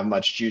don't have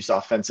much juice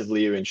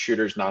offensively when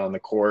Shooter's not on the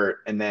court.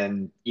 And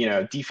then,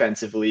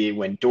 defensively,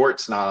 when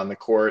Dort's not on the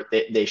court,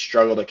 they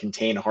struggle to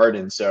contain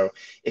Harden. So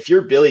if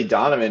you're Billy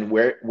Donovan,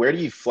 where do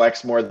you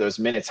flex more of those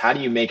minutes? How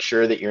do you make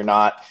sure that you're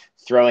not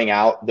throwing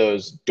out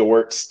those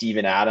Dort,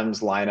 Steven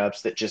Adams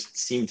lineups that just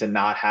seem to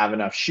not have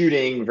enough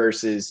shooting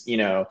versus,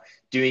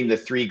 doing the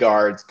three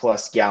guards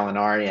plus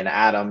Gallinari and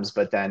Adams,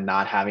 but then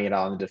not having it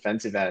on the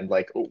defensive end?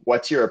 Like,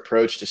 what's your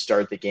approach to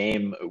start the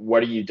game?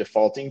 What are you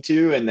defaulting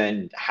to? And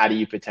then how do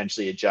you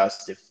potentially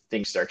adjust if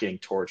things start getting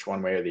torched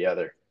one way or the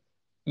other?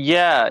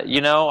 Yeah,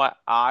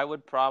 I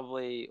would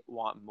probably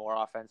want more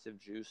offensive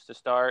juice to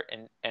start,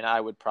 and I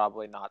would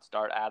probably not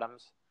start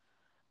Adams.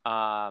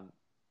 Um,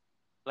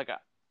 like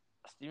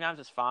Steven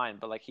Adams is fine,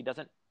 but like he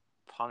doesn't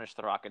punish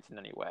the Rockets in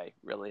any way,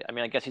 really. I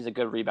mean, I guess he's a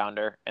good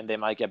rebounder, and they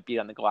might get beat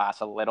on the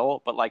glass a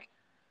little, but like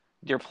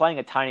you're playing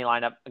a tiny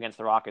lineup against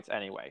the Rockets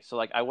anyway. So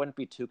like I wouldn't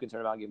be too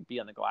concerned about getting beat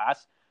on the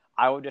glass.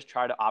 I would just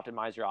try to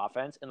optimize your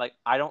offense. And like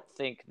I don't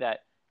think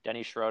that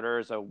Denny Schroeder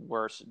is a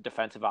worse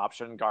defensive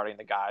option guarding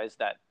the guys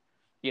that,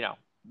 you know,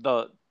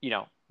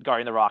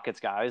 guarding the Rockets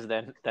guys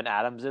than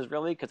Adams is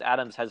really, because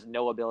Adams has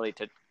no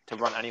ability to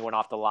run anyone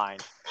off the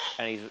line.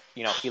 And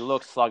he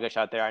looks sluggish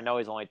out there. I know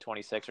he's only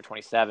 26 or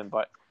 27,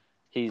 but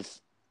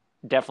he's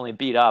definitely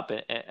beat up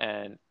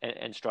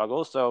and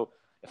struggles. So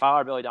if I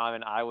were Billy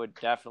Donovan, I would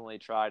definitely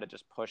try to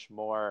just push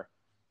more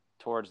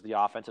towards the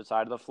offensive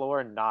side of the floor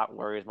and not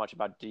worry as much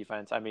about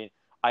defense. I mean,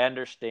 I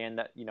understand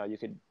that, you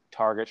could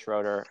target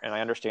Schroeder, and I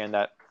understand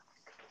that,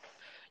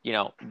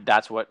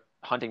 that's what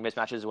hunting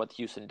mismatches is what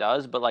Houston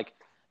does. But like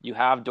you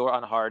have Dort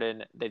on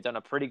Harden. They've done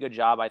a pretty good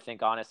job, I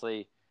think,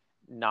 honestly,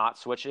 not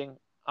switching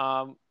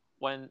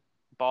when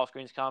ball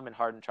screens come and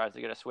Harden tries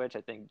to get a switch.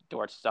 I think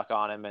Dort's stuck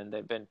on him, and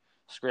they've been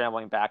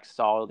scrambling back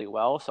solidly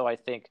well. So I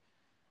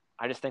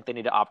just think they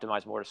need to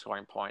optimize more to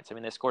scoring points. I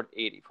mean, they scored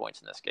 80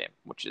 points in this game,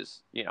 which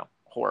is,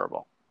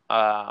 horrible.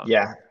 Um,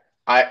 Yeah,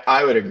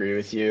 I would agree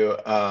with you.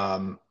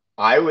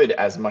 I would,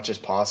 as much as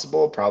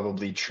possible,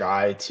 probably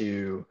try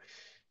to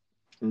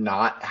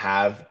not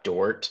have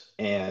Dort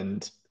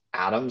and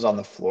Adams on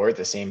the floor at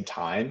the same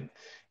time.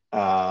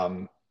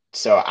 Um,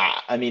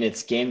 I mean,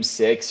 it's game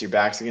six, your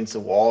back's against the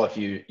wall. If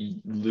you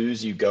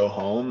lose, you go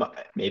home.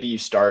 Maybe you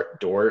start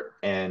Dort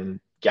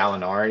and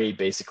Gallinari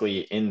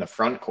basically in the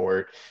front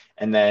court.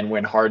 And then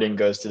when Harden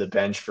goes to the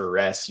bench for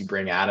rest, you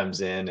bring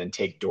Adams in and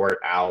take Dort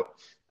out.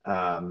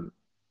 Um,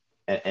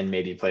 and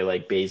maybe play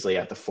like Baisley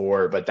at the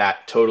four, but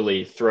that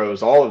totally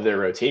throws all of their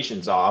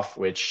rotations off,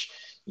 which,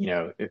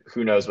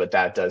 who knows what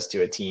that does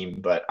to a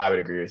team, but I would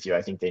agree with you.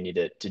 I think they need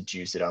to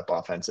juice it up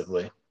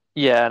offensively.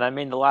 Yeah, and I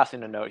mean the last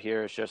thing to note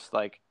here is just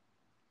like,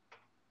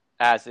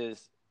 as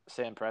is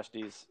Sam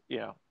Presti's,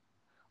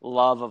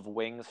 love of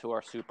wings who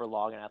are super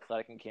long and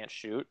athletic and can't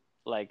shoot.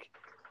 Like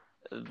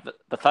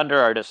the Thunder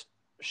are just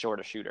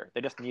short a shooter.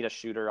 They just need a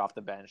shooter off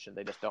the bench, and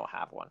they just don't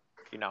have one.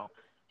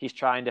 He's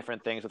trying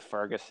different things with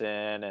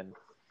Ferguson and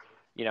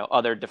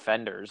other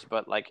defenders,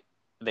 but like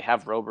they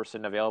have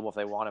Roberson available if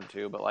they want him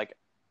to. But like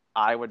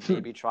I would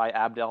maybe try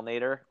Abdel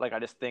Nader. Like I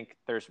just think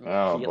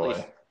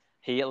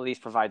he at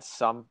least provides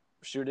some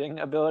shooting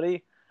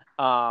ability.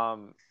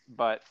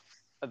 But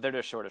they're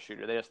just short a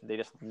shooter. They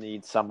just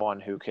need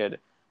someone who could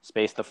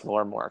space the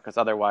floor more, because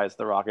otherwise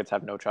the Rockets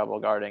have no trouble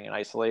guarding in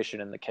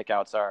isolation, and the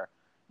kickouts are,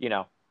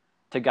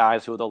 to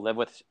guys who they'll live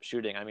with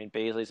shooting. I mean,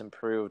 Baisley's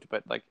improved,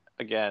 but like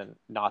again,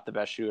 not the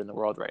best shooter in the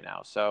world right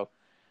now. So,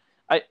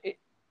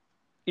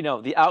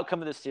 the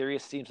outcome of the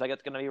series seems like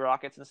it's going to be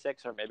Rockets in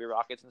 6 or maybe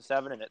Rockets in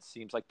 7, and it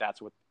seems like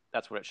that's what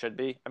it should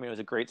be. I mean, it was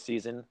a great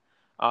season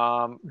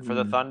for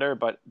the Thunder,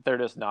 but they're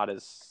just not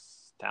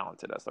as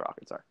talented as the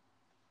Rockets are.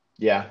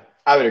 Yeah,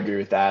 I would agree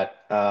with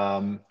that.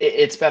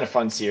 It's been a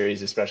fun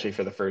series, especially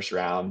for the first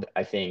round.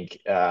 I think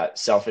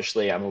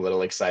selfishly, I'm a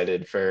little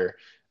excited for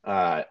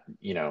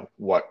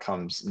what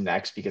comes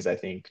next, because I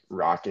think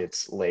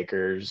Rockets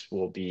Lakers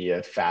will be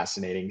a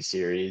fascinating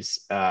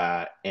series,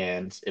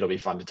 and it'll be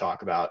fun to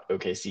talk about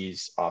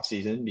OKC's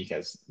offseason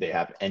because they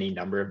have any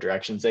number of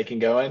directions they can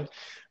go in.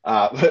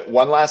 But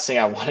one last thing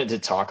I wanted to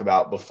talk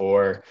about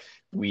before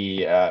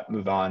we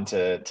move on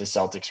to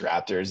Celtics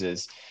Raptors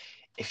is,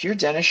 if you're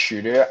Dennis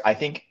Schroeder, I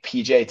think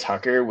PJ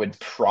Tucker would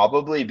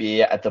probably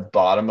be at the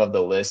bottom of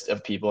the list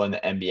of people in the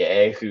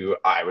NBA who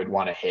I would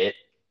want to hit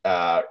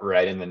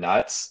right in the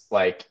nuts.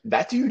 Like,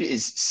 that dude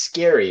is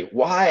scary.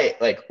 Why?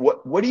 Like,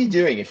 what are you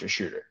doing if you're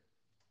Schroeder?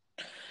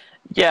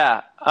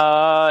 Yeah,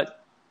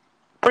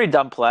 pretty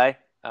dumb play.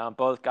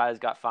 Both guys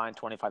got fined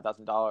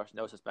 $25,000,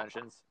 no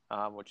suspensions,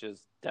 which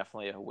is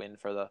definitely a win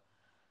for the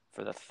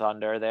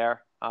Thunder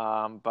there.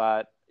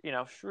 But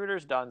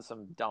Schroeder's done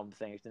some dumb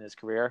things in his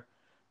career.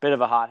 Bit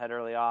of a hothead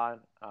early on.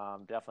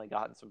 Definitely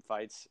got in some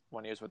fights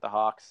when he was with the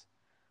Hawks.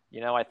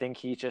 I think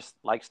he just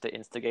likes to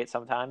instigate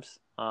sometimes.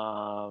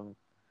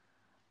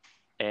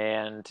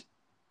 And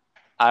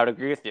I would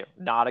agree with you.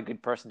 Not a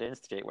good person to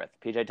instigate with.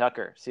 PJ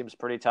Tucker seems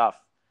pretty tough.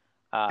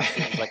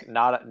 Seems like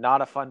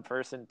not a fun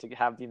person to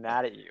have be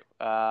mad at you.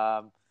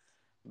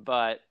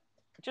 But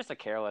just a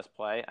careless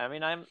play. I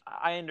mean,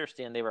 I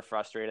understand they were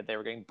frustrated. They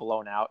were getting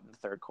blown out in the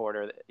third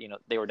quarter.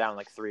 They were down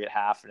like 3 at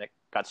half, and it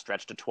got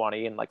stretched to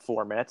 20 in like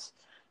 4 minutes.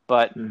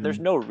 But there's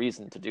no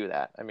reason to do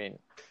that. I mean,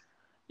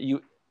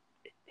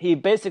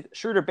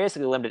 Schroeder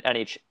basically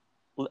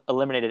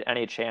eliminated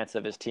any chance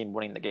of his team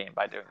winning the game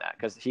by doing that,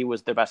 because he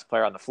was the best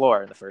player on the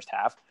floor in the first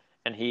half,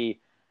 and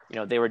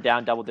they were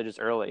down double digits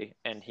early,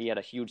 and he had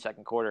a huge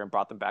second quarter and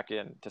brought them back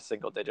in to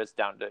single digits,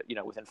 down to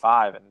within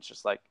 5, and it's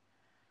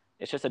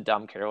just a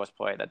dumb, careless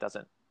play that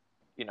doesn't,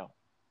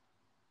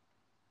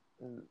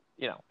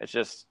 it's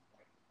just,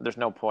 there's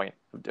no point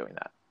of doing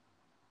that.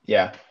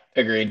 Yeah,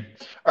 agreed.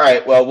 All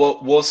right, well,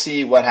 we'll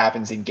see what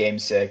happens in Game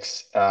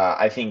 6.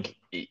 I think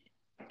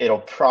it'll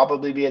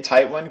probably be a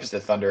tight one because the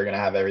Thunder are going to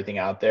have everything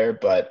out there,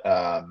 but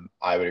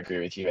I would agree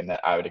with you in that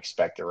I would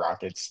expect the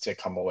Rockets to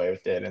come away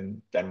with it,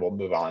 and then we'll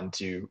move on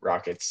to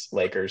Rockets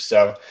Lakers.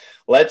 So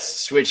let's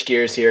switch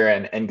gears here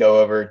and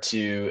go over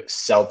to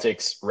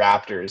Celtics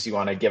Raptors. You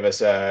want to give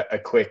us a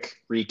quick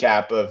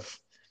recap of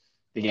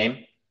the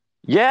game?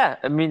 Yeah,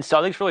 I mean,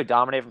 Celtics really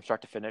dominated from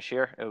start to finish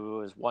here. It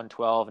was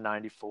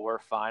 112-94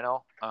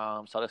 final.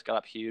 Celtics got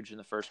up huge in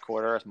the first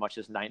quarter, as much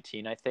as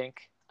 19, I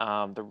think.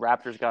 The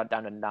Raptors got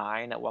down to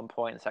 9 at one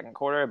point in the second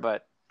quarter,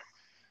 but,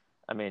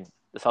 I mean,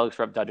 the Celtics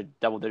were up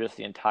double digits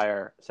the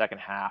entire second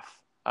half.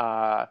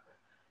 I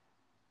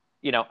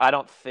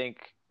don't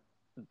think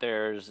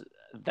there's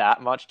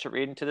that much to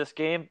read into this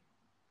game.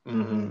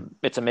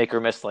 It's a make or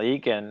miss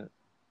league, and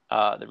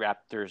the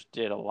Raptors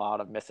did a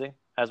lot of missing,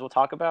 as we'll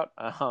talk about.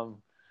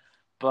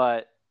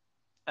 But,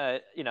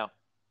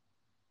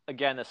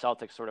 again, the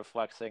Celtics sort of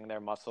flexing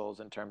their muscles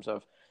in terms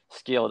of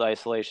skilled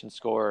isolation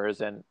scorers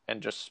and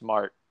just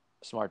smart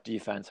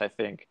defense, I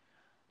think,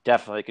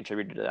 definitely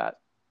contributed to that.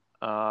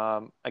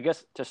 I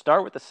guess to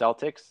start with the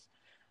Celtics,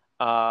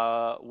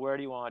 where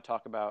do you want to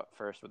talk about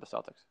first with the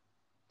Celtics?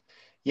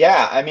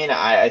 Yeah, I mean,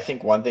 I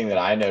think one thing that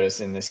I noticed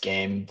in this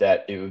game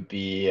that it would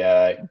be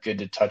good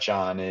to touch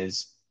on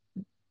is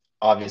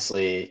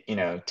obviously,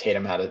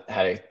 Tatum had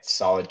a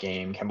solid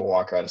game. Kemba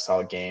Walker had a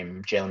solid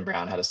game. Jaylen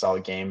Brown had a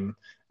solid game.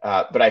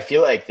 But I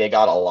feel like they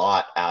got a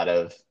lot out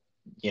of,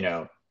 you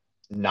know,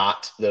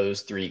 not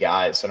those three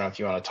guys. So I don't know if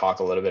you want to talk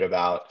a little bit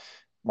about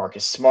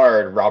Marcus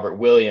Smart, Robert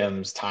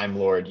Williams, Time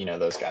Lord,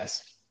 those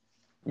guys.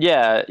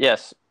 Yeah,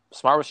 yes.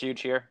 Smart was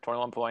huge here,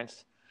 21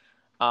 points.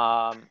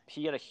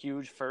 He had a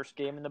huge first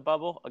game in the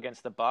bubble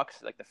against the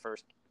Bucks, like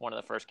one of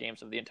the first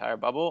games of the entire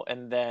bubble,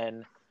 and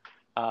then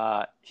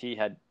he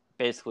had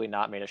basically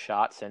not made a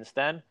shot since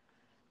then.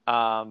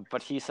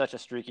 But he's such a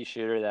streaky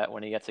shooter that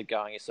when he gets it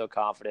going, he's so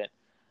confident.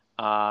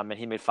 And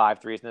he made 5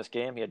 threes in this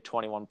game. He had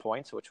 21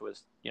 points, which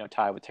was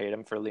tied with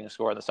Tatum for leading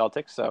scorer of the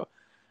Celtics. So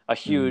a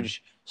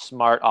huge,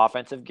 smart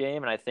offensive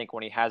game. And I think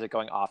when he has it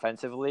going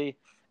offensively,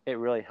 it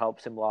really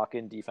helps him lock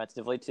in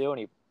defensively too. And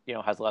he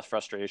has less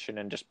frustration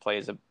and just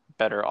plays a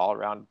better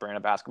all-around brand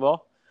of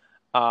basketball,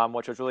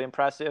 which was really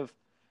impressive.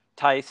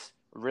 Tice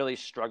really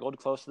struggled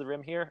close to the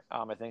rim here.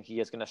 I think he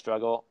is going to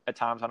struggle at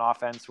times on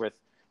offense with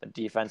the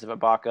defense of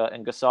Ibaka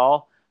and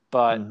Gasol,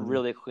 but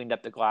really cleaned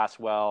up the glass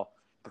well,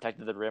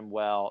 protected the rim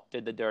well,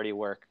 did the dirty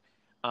work.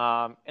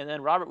 And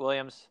then Robert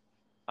Williams,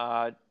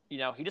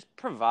 he just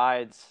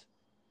provides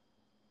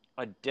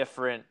a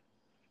different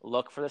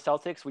look for the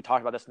Celtics. We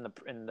talked about this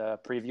in the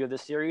preview of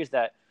this series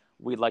that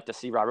we'd like to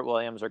see Robert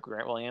Williams or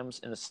Grant Williams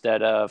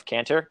instead of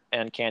Cantor,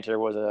 and Cantor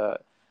was a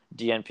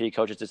DNP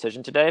coach's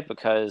decision today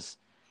because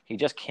he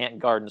just can't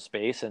guard in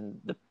space, and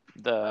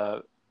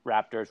the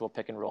Raptors will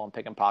pick and roll and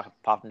pick and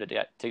pop him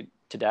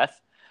to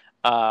death.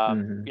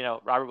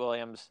 Robert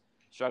Williams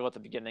struggled at the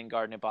beginning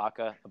guarding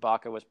Ibaka.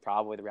 Ibaka was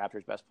probably the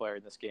Raptors' best player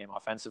in this game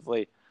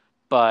offensively,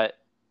 but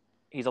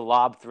he's a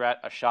lob threat,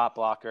 a shot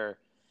blocker.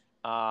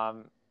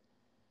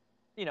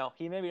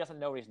 He maybe doesn't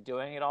know what he's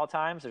doing at all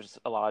times. There's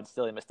a lot of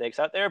silly mistakes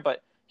out there,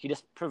 but he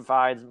just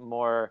provides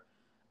more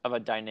of a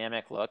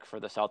dynamic look for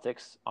the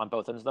Celtics on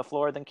both ends of the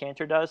floor than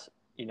Cantor does.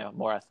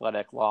 More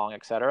athletic, long,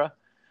 etc.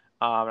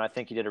 And I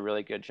think he did a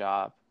really good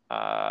job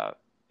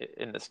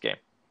in this game.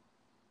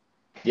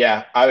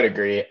 Yeah, I would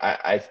agree.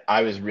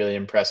 I was really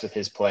impressed with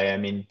his play. I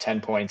mean,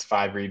 10 points,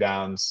 5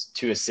 rebounds,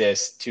 2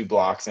 assists, 2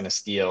 blocks, and a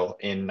steal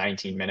in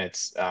 19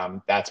 minutes.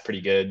 That's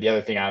pretty good. The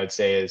other thing I would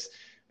say is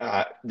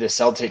the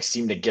Celtics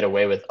seem to get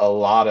away with a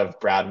lot of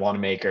Brad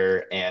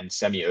Wanamaker and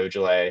Shemi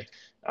Ojeleye,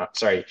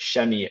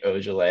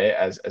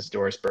 as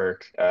Doris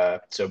Burke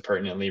so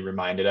pertinently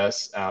reminded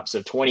us.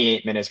 So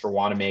 28 minutes for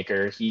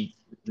Wanamaker. He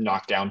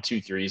knocked down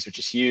 2 threes, which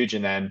is huge.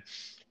 And then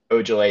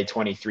Ojeleye,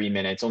 23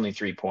 minutes, only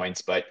 3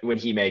 points. But when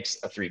he makes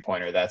a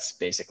 3-pointer, that's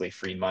basically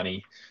free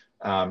money.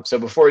 So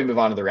before we move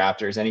on to the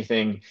Raptors,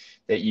 anything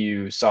that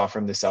you saw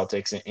from the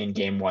Celtics in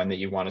game 1 that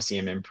you want to see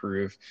him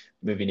improve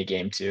moving to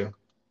game 2?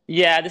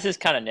 Yeah, this is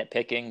kind of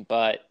nitpicking,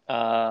 but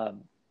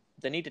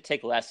they need to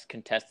take less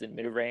contested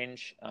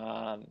mid-range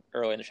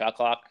early in the shot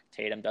clock.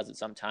 Tatum does it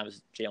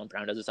sometimes. Jaylen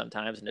Brown does it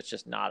sometimes, and it's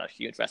just not a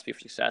huge recipe for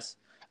success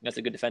against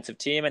a good defensive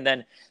team. And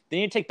then they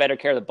need to take better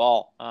care of the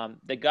ball.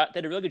 They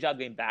did a really good job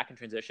getting back in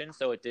transition,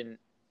 so it didn't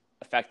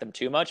affect them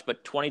too much.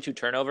 But 22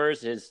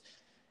 turnovers is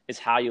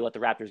how you let the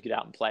Raptors get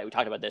out and play. We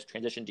talked about this.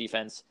 Transition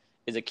defense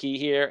is a key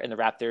here, and the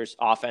Raptors'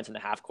 offense in the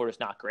half court is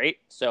not great.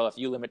 So if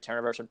you limit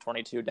turnovers from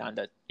 22 down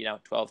to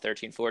 12,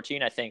 13,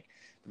 14, I think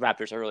the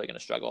Raptors are really going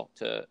to struggle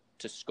to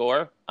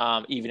score,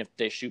 even if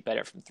they shoot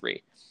better from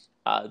 3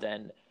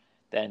 than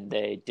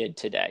they did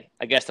today.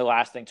 I guess the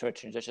last thing to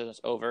transition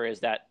us over is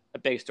that a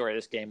big story of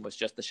this game was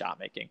just the shot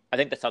making. I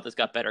think the Celtics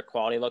got better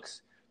quality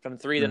looks from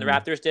 3 than the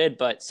Raptors did,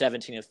 but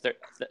 17 of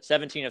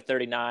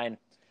 39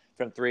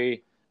 from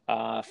 3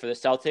 for the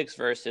Celtics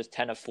versus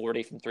 10 of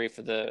 40 from 3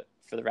 for the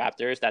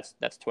Raptors.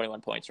 That's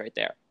 21 points right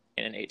there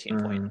in an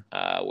 18-point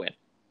win.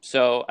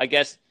 So I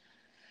guess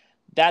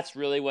that's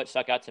really what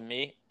stuck out to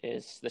me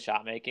is the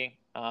shot making.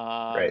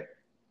 Right.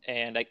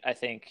 And I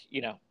think,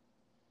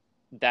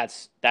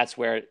 that's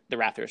where the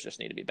Raptors just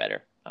need to be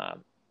better,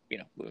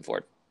 moving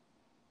forward.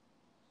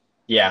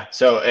 Yeah.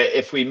 So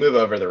if we move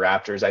over the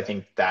Raptors, I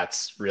think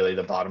that's really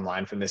the bottom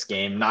line from this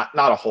game. Not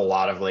a whole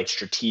lot of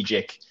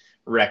strategic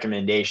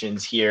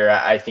recommendations here.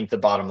 I think the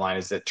bottom line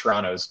is that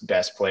Toronto's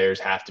best players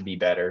have to be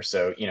better.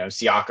 So,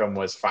 Siakam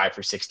was 5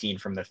 for 16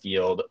 from the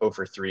field, 0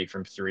 for 3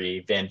 from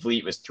 3. Van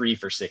Vliet was 3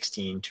 for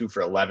 16, 2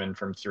 for 11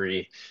 from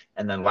 3.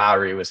 And then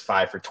Lowry was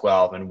 5 for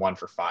 12 and 1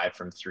 for 5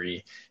 from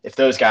 3. If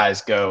those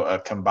guys go a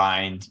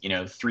combined,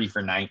 3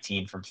 for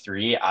 19 from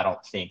 3, I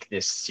don't think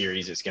this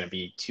series is going to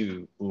be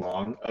too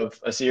long of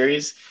a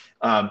series.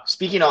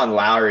 Speaking on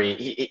Lowry,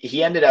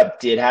 he ended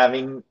up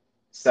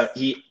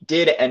he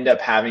did end up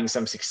having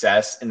some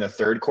success in the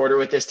third quarter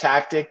with this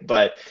tactic,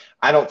 but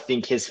I don't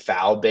think his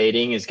foul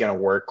baiting is going to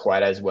work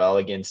quite as well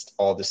against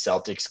all the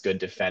Celtics' good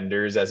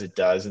defenders as it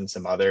does in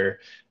some other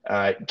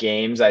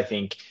games. I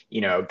think,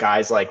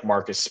 guys like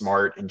Marcus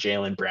Smart and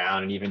Jaylen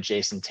Brown and even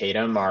Jason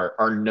Tatum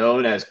are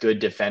known as good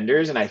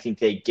defenders, and I think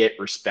they get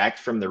respect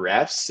from the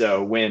refs.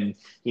 So when,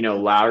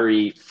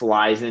 Lowry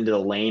flies into the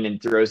lane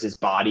and throws his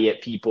body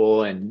at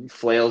people and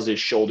flails his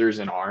shoulders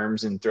and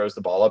arms and throws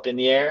the ball up in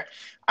the air,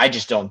 I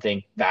just don't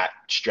think that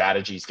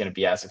strategy is going to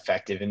be as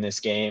effective in this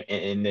game,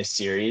 in this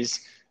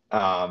series.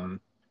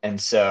 And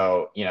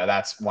so,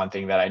 that's one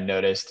thing that I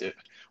noticed.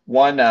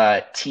 One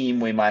team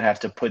we might have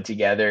to put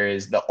together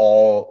is the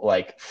all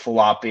like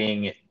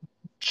flopping,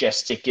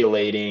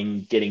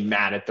 gesticulating, getting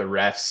mad at the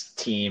refs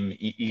team.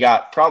 You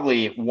got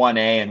probably 1A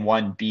and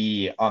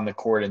 1B on the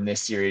court in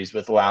this series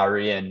with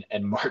Lowry and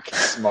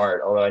Marcus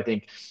Smart, although I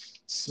think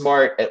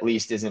Smart at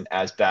least isn't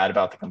as bad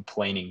about the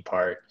complaining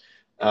part.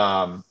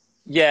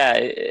 Yeah,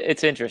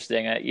 it's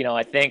interesting.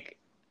 I think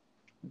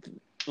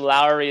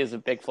Lowry is a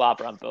big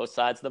flopper on both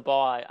sides of the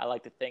ball. I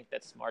like to think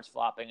that Smart's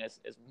flopping is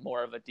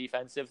more of a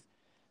defensive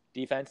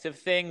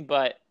thing,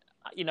 but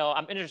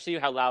I'm interested to see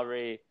how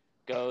Lowry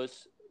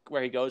goes,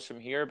 where he goes from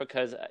here,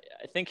 because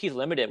I think he's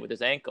limited with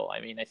his ankle.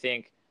 I mean, I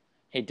think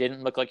he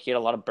didn't look like he had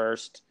a lot of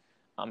burst.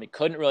 He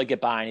couldn't really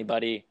get by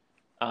anybody,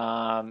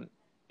 and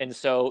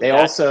so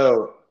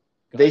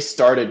they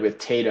started with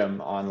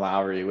Tatum on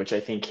Lowry, which I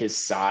think his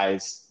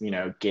size,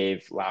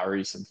 gave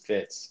Lowry some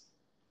fits.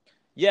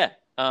 Yeah,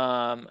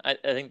 I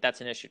think that's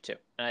an issue too,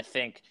 and I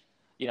think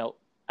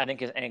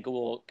his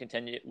ankle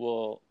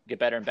will get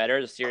better and better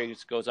as the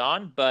series goes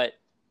on. But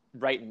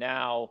right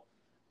now,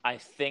 I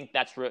think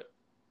that's what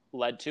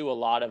led to a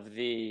lot of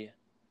the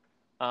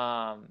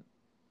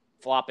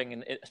flopping,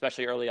 and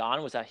especially early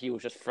on, was that he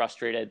was just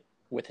frustrated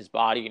with his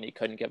body and he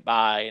couldn't get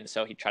by, and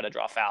so he tried to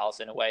draw fouls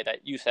in a way that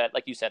the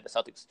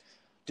Celtics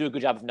do a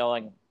good job of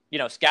knowing,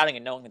 scouting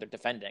and knowing that they're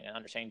defending and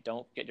understanding.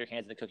 Don't get your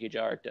hands in the cookie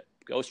jar.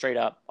 Go straight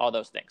up. All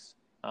those things.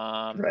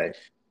 Right.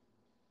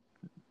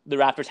 The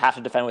Raptors have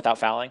to defend without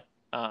fouling.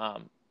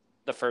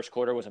 The first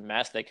quarter was a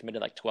mess. They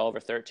committed like 12 or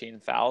 13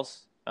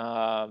 fouls,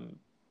 and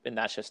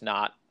that's just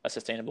not a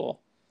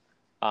sustainable,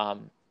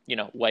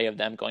 way of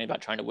them going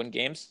about trying to win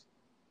games.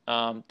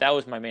 That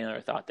was my main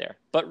other thought there.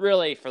 But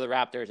really, for the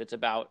Raptors, it's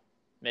about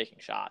making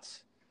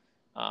shots,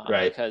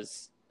 right?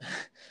 Because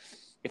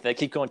if they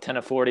keep going 10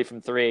 of 40 from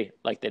three,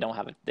 like they don't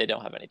have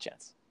any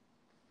chance.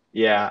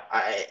 Yeah,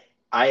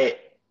 I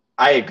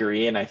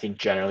agree, and I think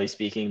generally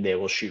speaking, they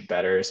will shoot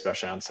better,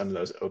 especially on some of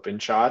those open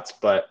shots.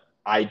 But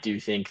I do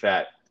think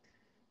that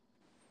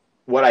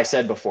what I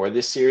said before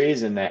this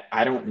series, and that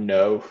I don't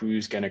know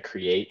who's going to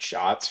create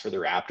shots for the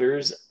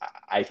Raptors.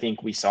 I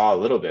think we saw a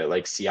little bit,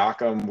 like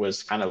Siakam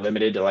was kind of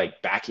limited to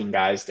like backing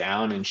guys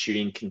down and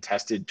shooting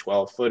contested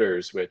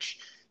 12-footers, which,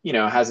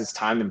 has its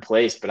time and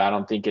place, but I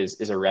don't think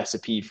is a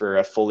recipe for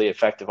a fully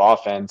effective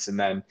offense. And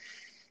then,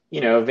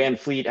 Van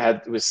Fleet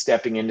was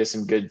stepping into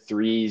some good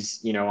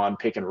threes, on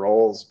pick and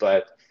rolls,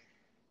 but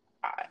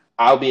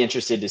I'll be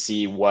interested to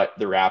see what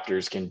the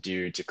Raptors can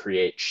do to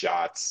create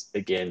shots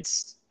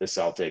against the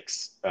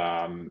Celtics.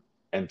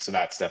 And so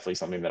that's definitely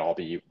something that I'll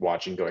be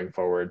watching going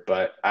forward.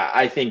 But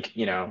I think,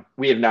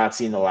 we have not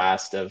seen the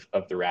last of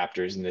the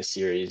Raptors in this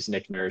series.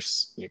 Nick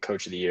Nurse,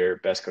 coach of the year,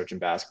 best coach in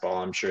basketball.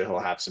 I'm sure he'll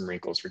have some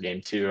wrinkles for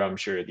game two. I'm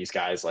sure these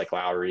guys like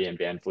Lowry and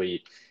Van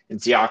Fleet and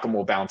Siakam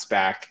will bounce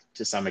back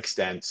to some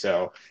extent.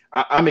 So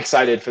I'm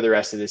excited for the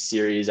rest of this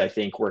series. I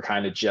think we're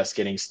kind of just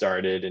getting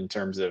started in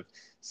terms of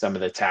some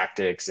of the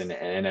tactics and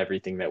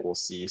everything that we'll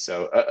see.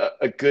 So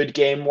a good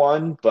game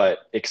one,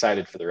 but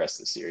excited for the rest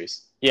of the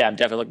series. Yeah, I'm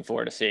definitely looking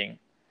forward to seeing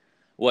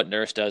what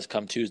Nurse does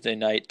come Tuesday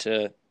night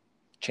to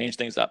change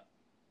things up.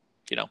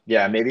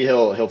 Yeah, maybe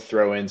he'll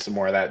throw in some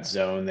more of that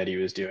zone that he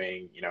was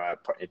doing,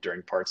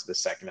 during parts of the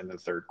second and the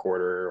third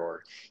quarter.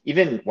 Or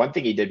even one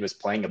thing he did was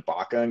playing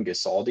Ibaka and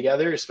Gasol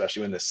together,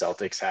 especially when the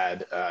Celtics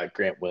had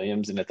Grant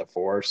Williams in at the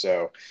four.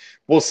 So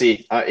we'll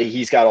see.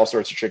 He's got all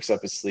sorts of tricks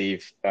up his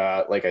sleeve.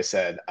 Like I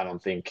said, I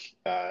don't think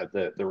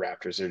the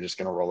Raptors are just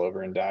going to roll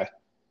over and die.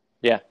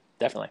 Yeah,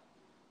 definitely.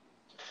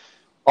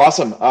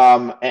 Awesome.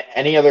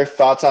 Any other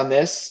thoughts on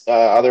this?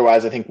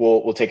 Otherwise, I think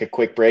we'll take a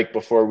quick break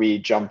before we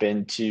jump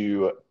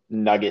into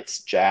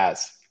Nuggets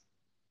Jazz.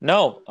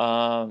 No,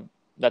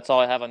 that's all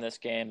I have on this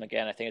game.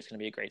 Again, I think it's going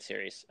to be a great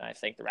series. I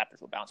think the Raptors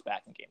will bounce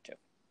back in game two.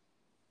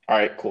 All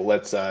right, cool.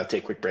 Let's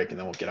take a quick break and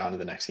then we'll get on to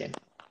the next game.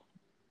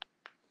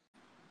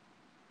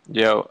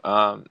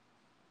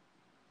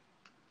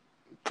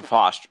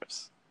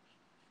 Preposterous.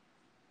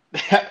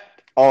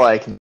 All I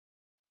can.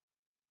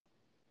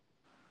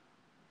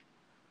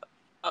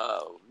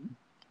 I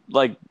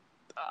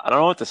don't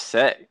know what to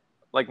say.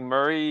 Like,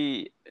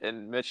 Murray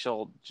and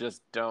Mitchell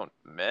just don't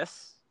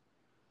miss.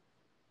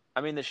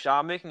 I mean, the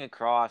shot making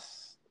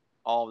across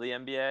all of the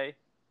NBA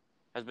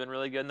has been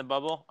really good in the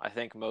bubble. I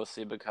think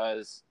mostly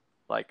because,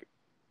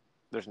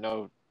 there's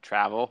no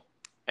travel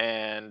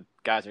and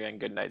guys are getting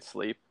good night's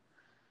sleep.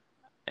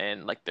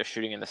 And, they're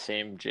shooting in the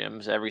same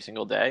gyms every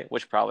single day,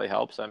 which probably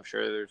helps. I'm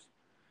sure there's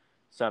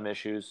some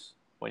issues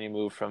when you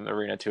move from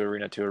arena to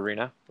arena to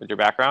arena with your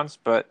backgrounds,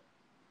 but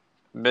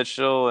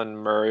Mitchell and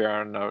Murray are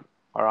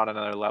on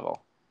another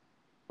level.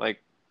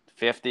 Like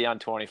 50 on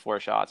 24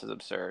 shots is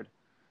absurd.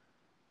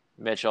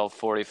 Mitchell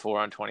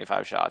 44 on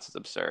 25 shots is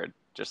absurd.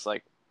 Just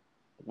like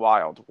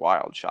wild,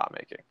 wild shot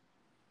making.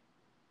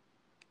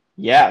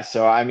 Yeah,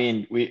 so I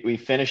mean, we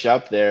finish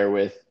up there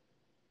with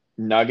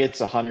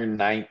Nuggets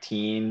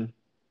 119,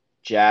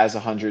 Jazz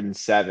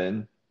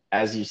 107.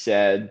 As you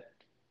said,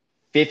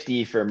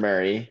 50 for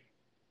Murray,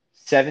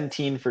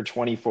 17 for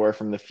 24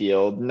 from the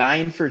field,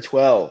 9 for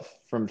 12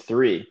 from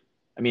three.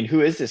 I mean,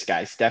 who is this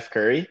guy? Steph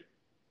Curry?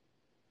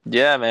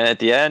 Yeah, man. At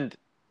the end,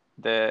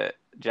 the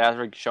Jazz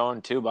were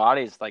showing two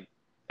bodies like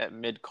at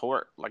mid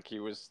court, like he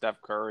was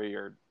Steph Curry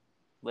or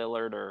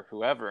Lillard or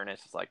whoever, and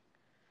it's just like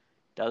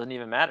doesn't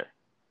even matter.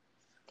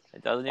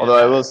 It doesn't even Although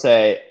I matter. will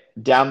say,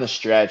 down the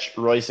stretch,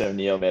 Royce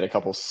O'Neal made a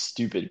couple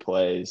stupid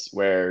plays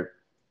where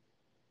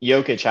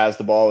Jokic has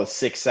the ball with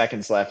 6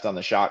 seconds left on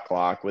the shot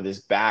clock with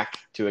his back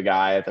to a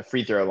guy at the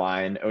free throw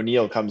line.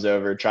 O'Neal comes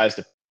over, tries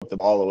to put the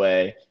ball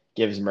away,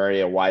 gives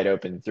Murray a wide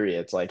open three.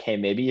 It's like, hey,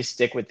 maybe you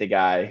stick with the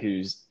guy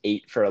who's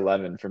 8 for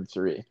 11 from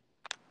three.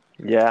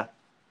 Yeah.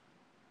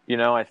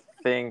 I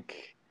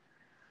think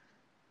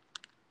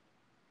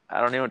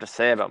I don't know what to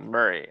say about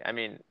Murray. I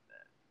mean,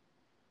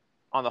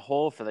 on the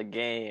whole for the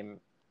game,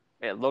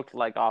 it looked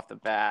like off the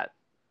bat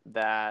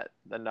that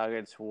the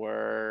Nuggets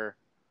were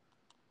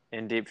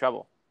in deep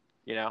trouble.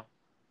 You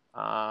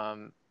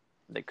know,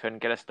 they couldn't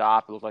get a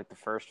stop. It looked like the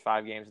first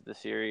 5 games of the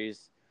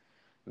series,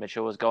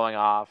 Mitchell was going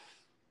off.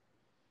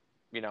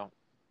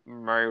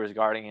 Murray was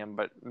guarding him,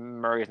 but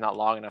Murray's not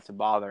long enough to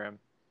bother him.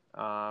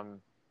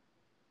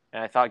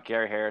 And I thought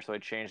Gary Harris really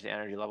changed the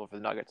energy level for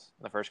the Nuggets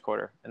in the first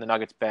quarter. And the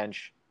Nuggets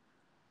bench,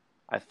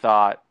 I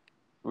thought,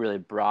 really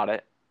brought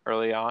it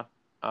early on.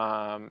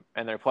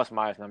 And their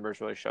plus-minus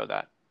numbers really showed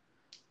that.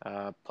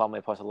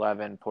 Plumlee plus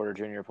 11, Porter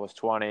Jr. plus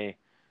 20,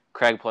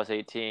 Craig plus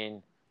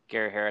 18,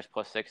 Gary Harris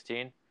plus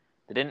 16.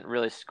 They didn't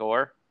really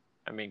score.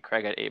 I mean,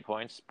 Craig had 8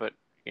 points, but,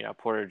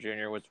 Porter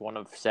Jr. was 1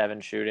 of 7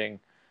 shooting.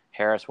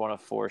 Harris 1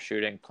 of 4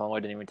 shooting.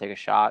 Plumlee didn't even take a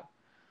shot.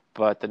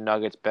 But the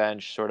Nuggets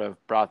bench sort of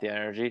brought the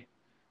energy,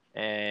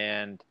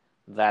 and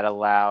that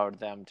allowed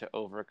them to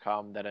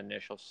overcome that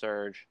initial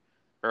surge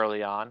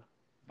early on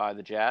by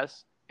the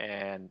Jazz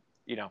and,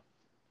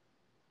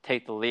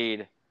 take the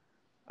lead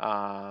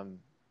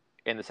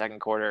in the second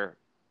quarter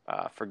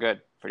for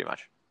good, pretty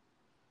much.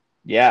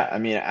 Yeah, I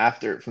mean,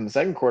 from the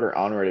second quarter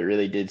onward, it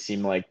really did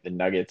seem like the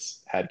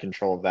Nuggets had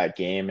control of that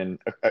game and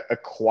a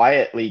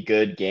quietly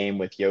good game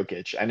with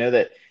Jokic. I know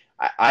that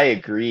I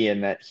agree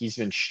in that he's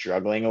been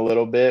struggling a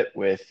little bit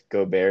with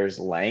Gobert's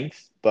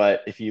length,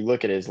 but if you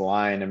look at his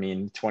line, I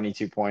mean,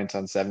 22 points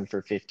on 7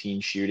 for 15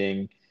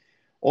 shooting,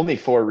 only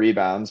 4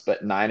 rebounds,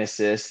 but 9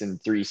 assists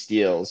and 3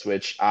 steals,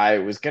 which I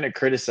was going to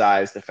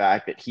criticize the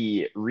fact that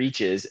he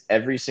reaches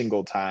every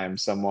single time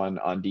someone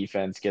on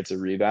defense gets a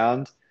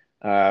rebound.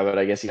 But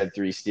I guess he had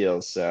 3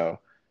 steals. So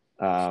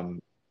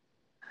um,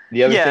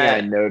 the other thing I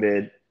Yeah,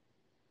 noted,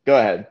 go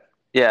ahead.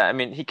 yeah. I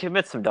mean, he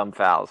commits some dumb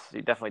fouls.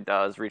 He definitely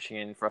does, reaching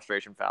in,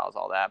 frustration fouls,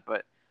 all that.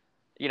 But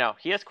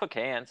he has quick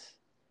hands,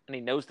 and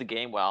he knows the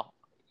game well.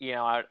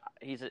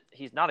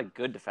 He's not a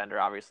good defender,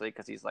 obviously,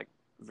 because he's like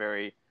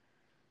very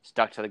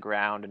stuck to the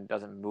ground and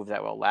doesn't move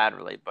that well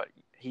laterally. But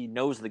he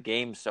knows the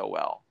game so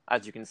well,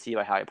 as you can see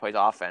by how he plays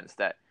offense,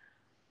 that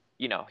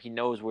he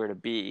knows where to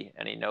be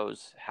and he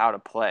knows how to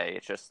play.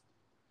 It's just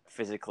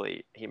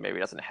physically he maybe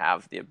doesn't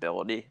have the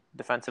ability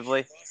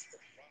defensively.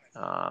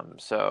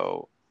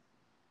 So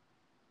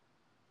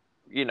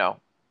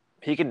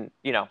he can.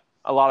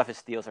 A lot of his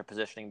steals are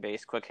positioning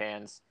based, quick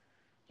hands,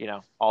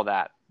 all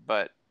that.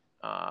 But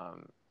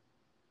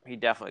he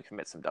definitely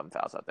commits some dumb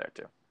fouls out there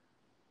too.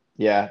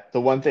 Yeah, the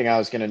one thing I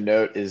was going to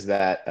note is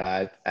that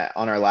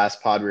on our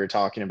last pod, we were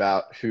talking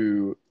about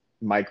who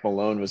Mike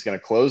Malone was going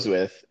to close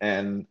with.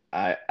 And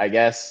I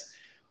guess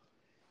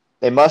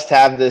they must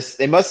have this.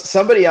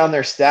 Somebody on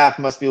their staff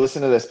must be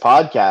listening to this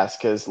podcast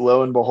because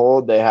lo and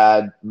behold, they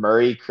had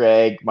Murray,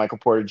 Craig, Michael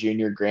Porter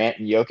Jr., Grant,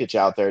 and Jokic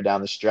out there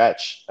down the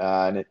stretch.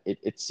 And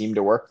it seemed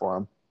to work for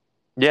them.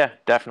 Yeah,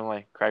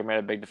 definitely. Craig made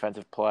a big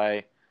defensive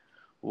play.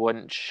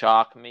 Wouldn't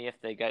shock me if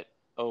they get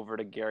over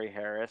to Gary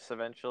Harris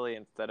eventually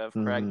instead of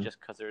Craig, Hmm. just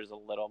because there's a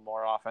little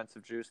more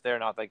offensive juice there.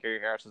 Not that Gary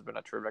Harris has been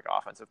a terrific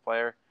offensive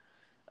player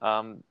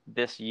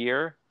this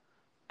year,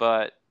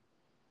 but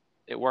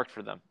it worked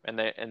for them,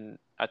 and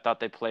I thought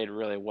they played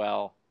really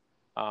well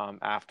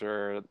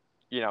after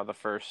the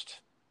first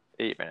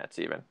 8 minutes.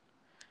 Even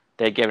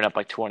they had given up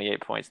like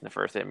 28 points in the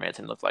first 8 minutes,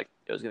 and it looked like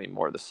it was going to be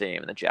more of the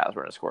same. And the Jazz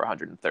were going to score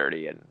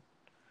 130, and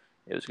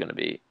it was going to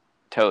be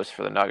toast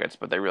for the Nuggets.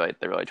 But they really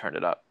turned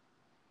it up.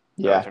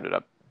 They really Yeah, turned it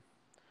up.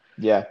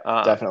 yeah,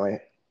 Um, definitely.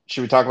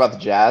 Should we talk about the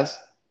Jazz?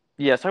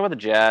 yeah, let's talk about the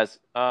Jazz.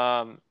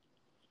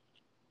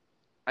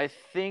 I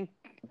think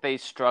they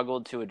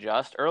struggled to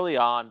adjust early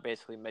on.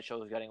 Basically, Mitchell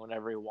was getting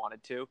whenever he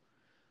wanted to,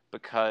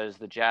 because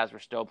the Jazz were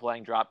still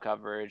playing drop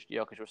coverage.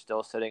 Jokic was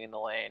still sitting in the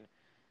lane,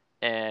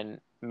 and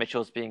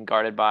Mitchell's being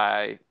guarded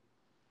by,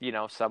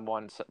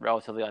 someone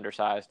relatively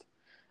undersized.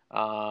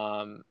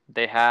 The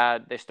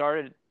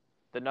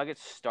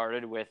Nuggets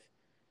started with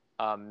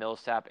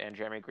Millsap and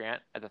Jeremy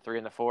Grant at the 3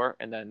 and the 4,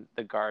 and then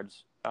the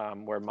guards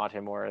were Monte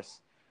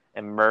Morris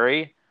and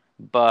Murray.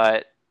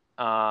 But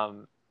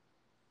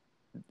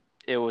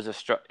it was a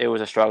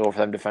struggle for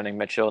them defending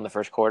Mitchell in the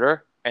first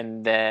quarter,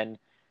 and then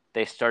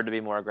they started to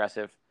be more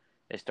aggressive.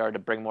 They started to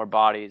bring more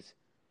bodies,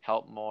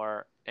 help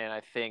more, and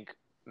I think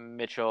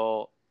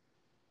Mitchell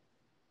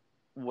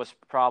was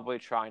probably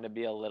trying to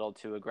be a little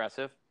too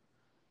aggressive.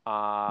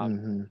 But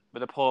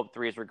the pull-up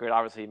threes were good.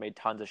 Obviously, he made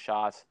tons of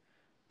shots,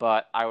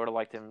 but I would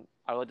like to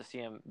see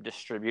him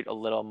distribute a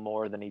little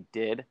more than he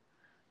did.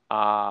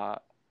 And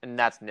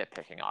that's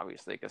nitpicking,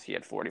 obviously, because he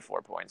had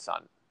 44 points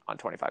on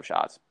 25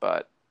 shots.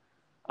 But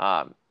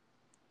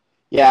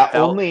Yeah,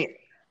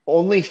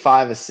 only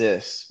 5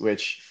 assists,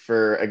 which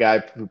for a guy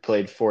who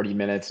played 40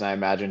 minutes and I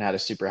imagine had a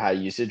super high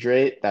usage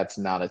rate, that's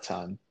not a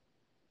ton.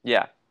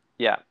 yeah,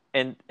 yeah,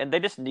 and they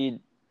just need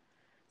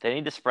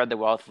to spread the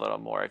wealth a little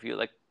more. I mean,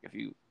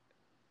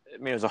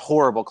 it was a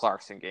horrible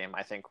Clarkson game,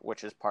 I think,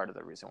 which is part of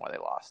the reason why they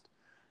lost.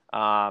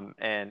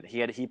 And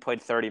he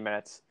played 30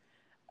 minutes.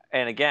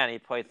 And again, he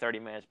played 30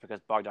 minutes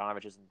because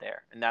Bogdanovich isn't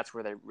there. And that's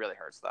where they really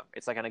hurts them.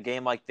 It's like in a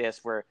game like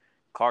this where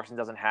Clarkson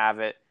doesn't have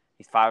it.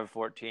 He's 5 of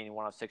 14,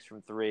 1 of 6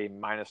 from 3,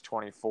 minus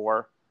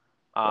 24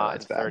 in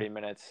 30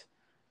 minutes.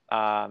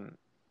 Quinn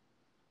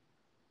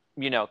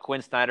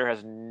Snyder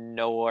has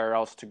nowhere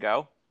else to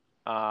go.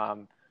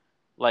 And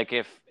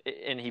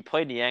he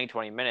played Niang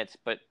 20 minutes,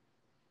 but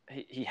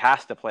he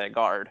has to play a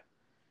guard.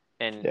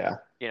 And,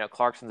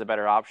 Clarkson's a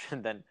better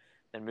option than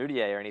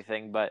Moutier or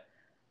anything. But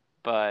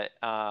if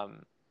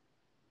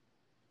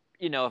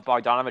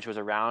Bogdanovich was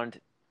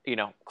around,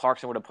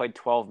 Clarkson would have played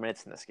 12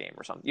 minutes in this game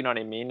or something. You know what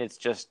I mean? It's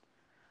just,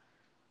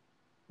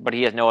 but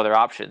he has no other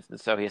options.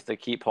 And so he has to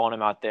keep pulling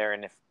him out there.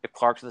 And if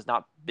Clarkson's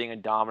not being a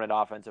dominant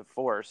offensive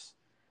force,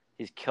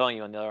 he's killing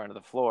you on the other end of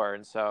the floor.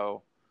 And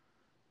so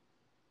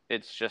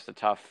it's just a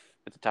tough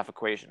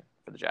equation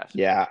for the Jazz.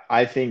 Yeah,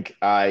 I think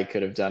I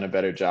could have done a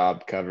better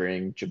job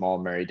covering Jamal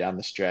Murray down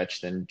the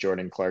stretch than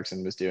Jordan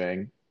Clarkson was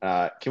doing.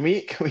 Can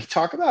we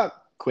talk about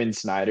Quinn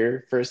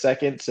Snyder for a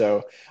second?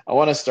 So I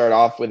want to start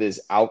off with his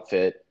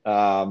outfit.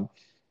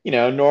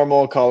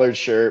 Normal collared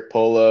shirt,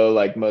 polo,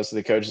 like most of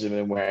the coaches have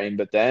been wearing.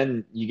 But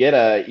then you get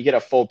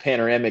a full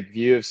panoramic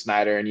view of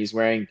Snyder, and he's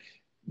wearing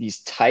these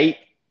tight,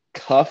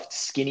 cuffed,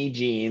 skinny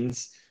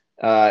jeans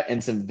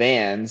and some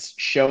Vans,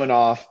 showing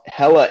off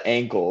hella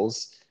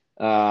ankles.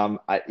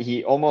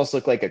 He almost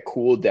looked like a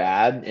cool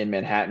dad in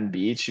Manhattan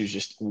Beach who's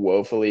just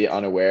woefully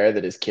unaware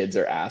that his kids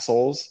are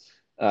assholes.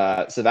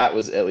 So that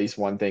was at least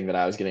one thing that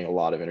I was getting a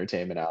lot of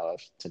entertainment out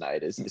of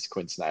tonight is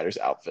Quinn Snyder's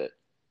outfit.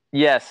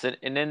 Yes,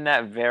 and in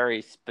that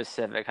very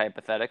specific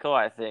hypothetical,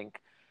 I think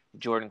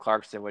Jordan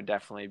Clarkson would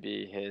definitely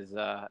be his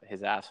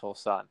asshole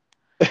son,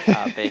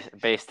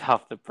 based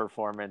off the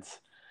performance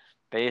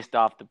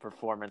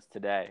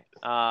today.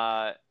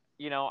 A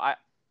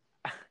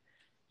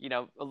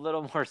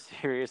little more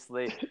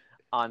seriously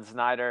on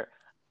Snyder,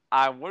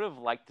 I would have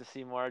liked to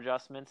see more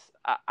adjustments.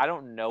 I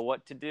don't know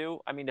what to do.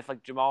 I mean, if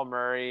Jamal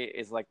Murray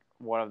is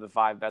one of the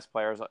 5 best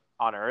players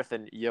on earth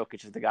and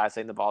Jokic is the guy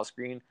setting the ball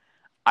screen,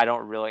 I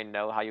don't really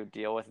know how you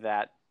deal with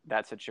that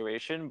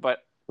situation.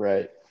 But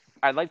right,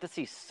 I'd like to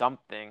see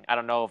something. I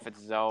don't know if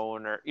it's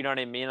zone or you know what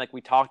I mean. Like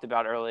we talked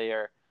about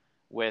earlier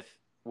with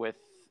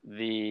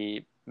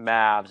the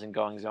Mavs and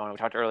going zone. We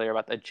talked earlier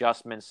about the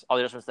adjustments, all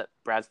the adjustments that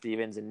Brad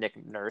Stevens and Nick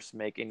Nurse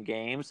make in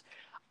games.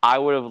 I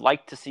would have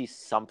liked to see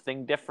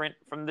something different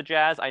from the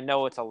Jazz. I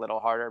know it's a little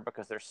harder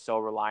because they're so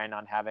reliant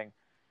on having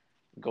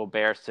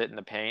Gobert sit in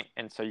the paint,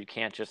 and so you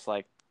can't just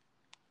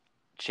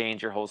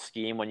change your whole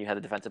scheme when you have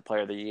the Defensive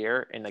Player of the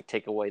Year and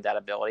take away that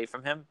ability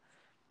from him.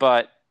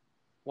 But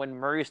when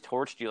Murray's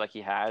torched you like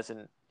he has,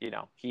 and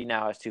he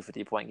now has 2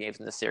 50-point games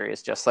in the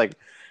series, just like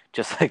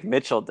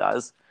Mitchell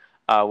does,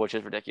 which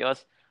is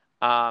ridiculous.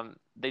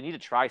 They need to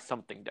try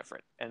something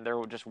different, and there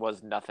just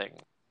was nothing,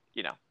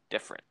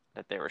 different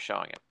that they were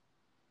showing him.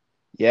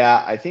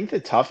 Yeah, I think the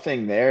tough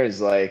thing there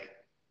is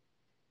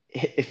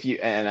if you,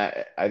 and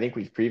I think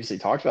we've previously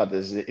talked about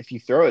this, if you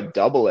throw a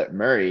double at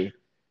Murray,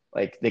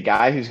 the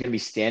guy who's going to be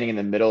standing in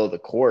the middle of the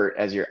court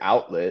as your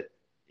outlet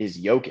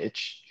is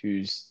Jokic,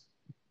 who's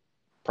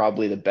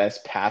probably the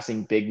best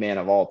passing big man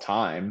of all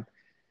time.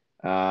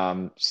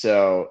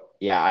 So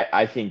yeah,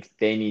 I think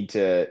they need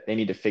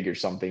to figure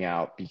something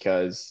out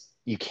because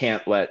you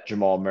can't let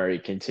Jamal Murray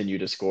continue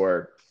to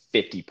score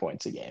 50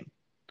 points a game.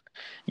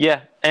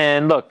 Yeah,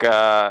 and look,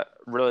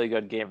 really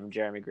good game from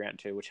Jeremy Grant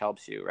too, which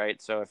helps you,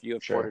 right? So if you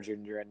have Porter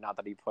Jr. and not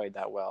that he played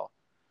that well,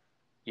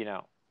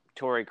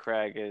 Torrey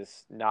Craig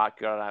is not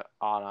good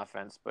on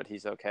offense, but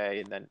he's okay.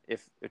 And then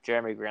if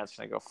Jeremy Grant's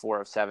going to go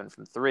 4 of 7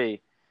 from 3,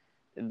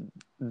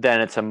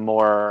 then it's a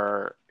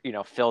more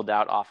filled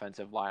out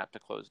offensive lineup to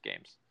close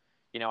games.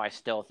 I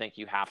still think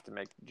you have to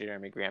make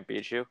Jeremy Grant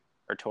beat you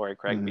or Torrey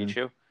Craig beat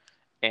you,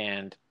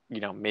 and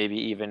maybe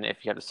even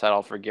if you have to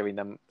settle for giving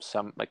them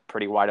some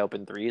pretty wide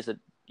open threes that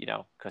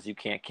because you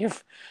can't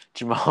give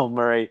Jamal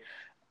Murray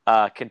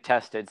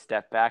contested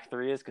step back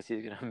threes because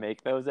he's going to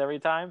make those every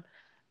time.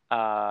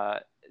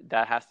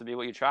 That has to be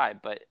what you try.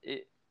 But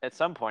at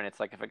some point, it's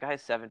like if a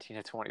guy's 17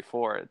 to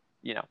 24,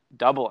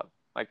 double him.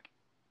 Like,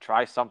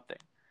 try something.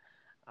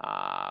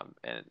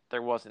 And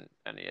there wasn't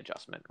any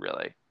adjustment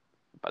really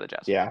by the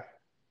Jazz. Yeah.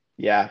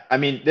 Yeah. I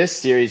mean, this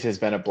series has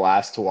been a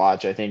blast to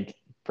watch. I think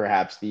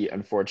perhaps the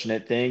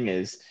unfortunate thing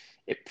is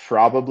it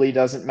probably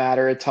doesn't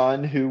matter a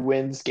ton who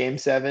wins game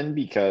seven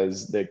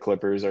because the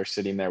Clippers are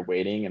sitting there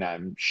waiting, and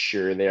I'm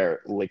sure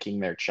they're licking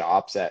their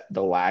chops at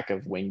the lack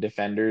of wing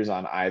defenders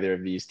on either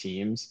of these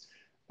teams.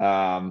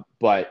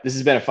 But this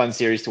has been a fun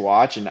series to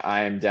watch, and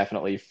I am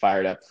definitely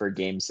fired up for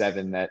game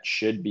seven that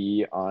should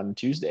be on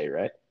Tuesday,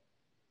 right?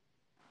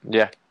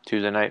 Yeah,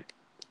 Tuesday night.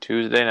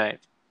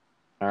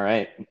 All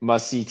right.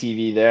 Must see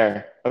TV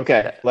there.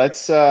 Okay.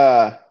 Let's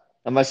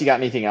unless you got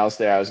anything else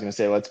there, I was gonna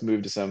say let's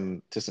move to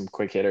some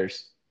quick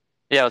hitters.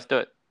 Yeah, let's do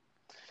it.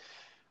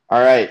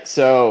 All right.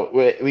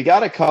 So we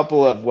got a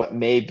couple of what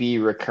may be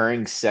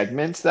recurring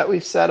segments that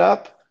we've set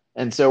up.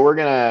 And so we're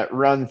going to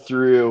run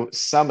through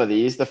some of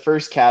these. The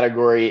first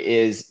category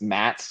is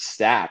Matt's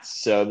stats.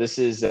 So this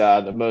is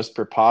the most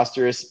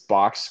preposterous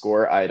box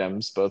score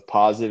items, both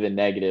positive and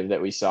negative, that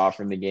we saw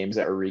from the games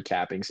that we're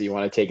recapping. So you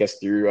want to take us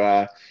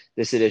through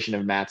this edition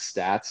of Matt's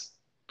stats?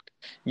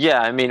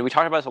 Yeah, I mean, we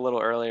talked about this a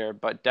little earlier,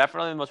 but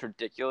definitely the most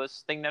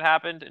ridiculous thing that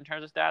happened in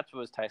terms of stats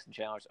was Tyson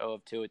Chandler's 0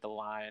 of 2 at the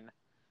line,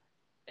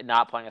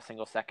 not playing a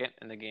single second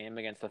in the game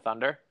against the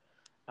Thunder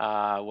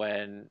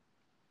when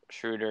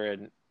Schroeder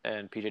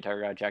and PJ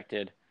Tucker got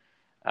ejected.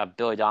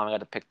 Billy Donovan got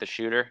to pick the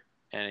shooter,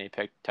 and he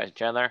picked Tyson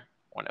Chandler,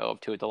 went 0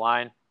 of 2 at the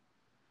line.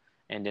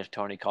 And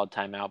D'Antoni called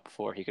timeout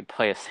before he could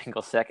play a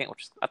single second,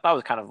 which I thought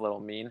was kind of a little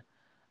mean.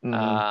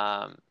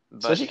 Mm-hmm.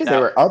 Especially because they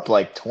were up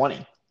like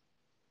 20.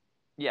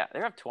 Yeah, they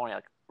were up 20.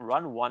 Like,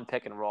 run one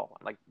pick and roll.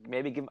 Like,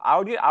 maybe give him. I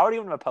would give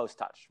him a post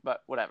touch,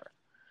 but whatever.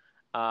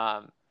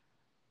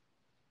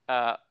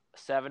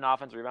 7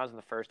 offensive rebounds in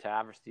the first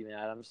half for Steven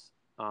Adams.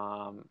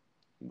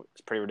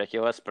 It's pretty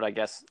ridiculous, but I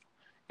guess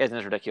it isn't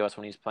as ridiculous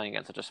when he's playing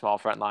against such a small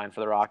front line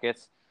for the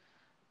Rockets.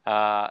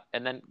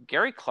 And then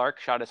Gary Clark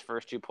shot his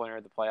first 2-pointer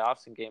of the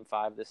playoffs in Game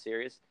 5 of this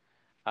series.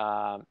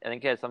 I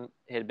think he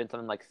had been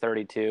something like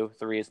 32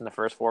 threes in the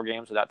first 4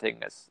 games without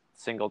taking a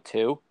single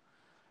 2,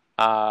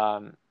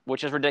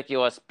 which is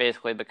ridiculous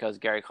basically because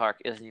Gary Clark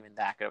isn't even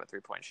that good of a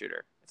 3-point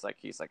shooter. It's like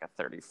he's like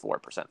a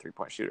 34%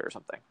 3-point shooter or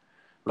something.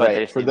 But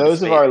right. For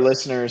those of our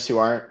listeners who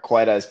aren't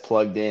quite as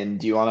plugged in,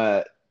 do you want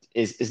to –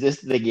 is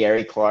this the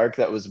Gary Clark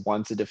that was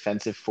once a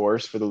defensive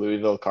force for the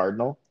Louisville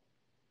Cardinal?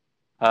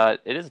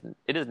 It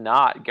is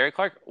not. Gary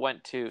Clark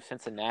went to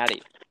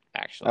Cincinnati,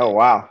 actually. Oh,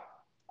 wow.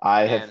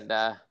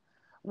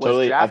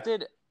 Was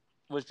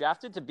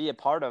drafted to be a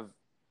part of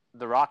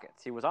the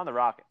Rockets. He was on the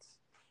Rockets.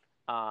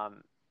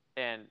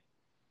 And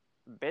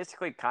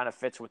basically kind of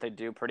fits what they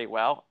do pretty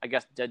well. I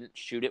guess didn't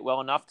shoot it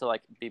well enough to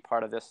like be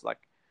part of this like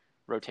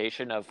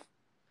rotation of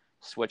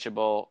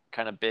switchable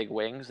kind of big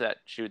wings that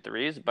shoot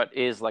threes, but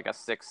is like a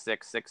 6'6",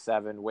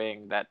 6'7"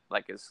 wing that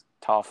like is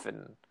tough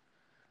and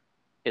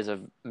is a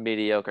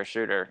mediocre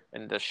shooter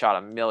and just shot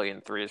a million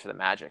threes for the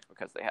Magic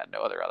because they had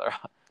no other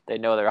they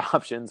know their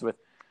options with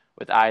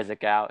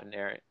Isaac out and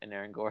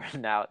Aaron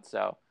Gordon out.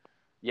 So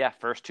yeah,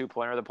 first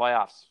 2-pointer of the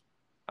playoffs.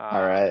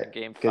 All right.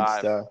 Game 5. Good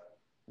stuff.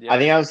 Yeah. I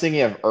think I was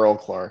thinking of Earl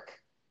Clark.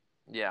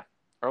 Yeah.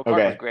 Earl Clark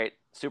was great.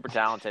 Super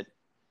talented.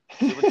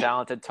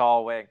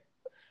 Tall wing.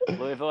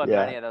 Louisville had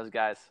many of those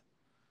guys.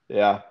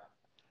 Yeah.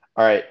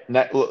 All right.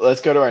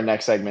 Let's go to our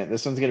next segment.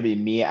 This one's going to be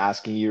me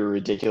asking you a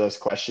ridiculous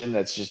question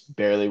that's just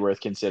barely worth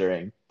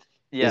considering.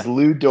 Yeah. Is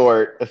Lou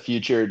Dort a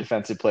future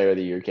Defensive Player of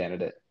the Year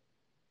candidate?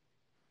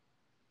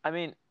 I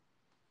mean,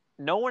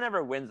 no one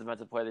ever wins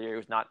Defensive Player of the Year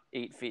who's not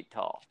 8 feet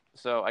tall.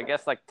 So I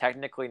guess like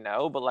technically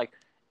no, but like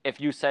if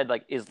you said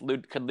like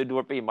could Lou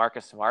Dort be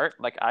Marcus Smart?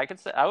 Like I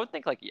would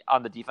think like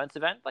on the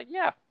defensive end, like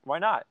yeah, why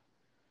not?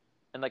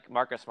 And like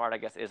Marcus Smart, I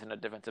guess isn't a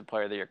Defensive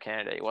Player of the Year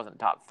candidate. He wasn't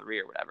top 3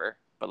 or whatever.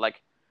 But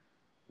like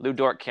Lou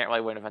Dort can't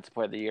really win Defensive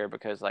Player of the Year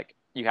because like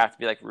you have to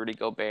be like Rudy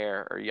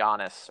Gobert or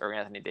Giannis or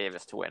Anthony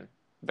Davis to win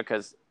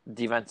because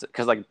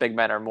like big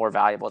men are more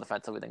valuable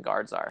defensively than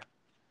guards are.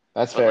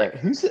 That's fair. Like,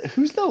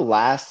 who's the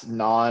last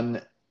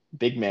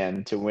non-big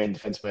man to win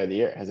Defensive Player of the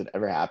Year? Has it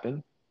ever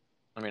happened?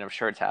 I mean, I'm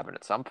sure it's happened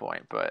at some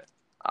point, but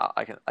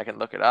I can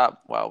look it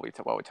up while we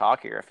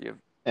talk here if you.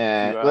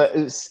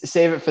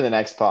 Save it for the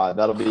next pod.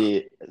 That'll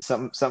be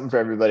something for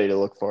everybody to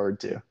look forward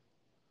to.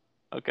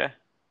 Okay.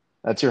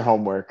 That's your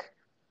homework.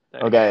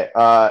 Okay.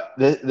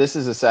 This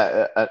is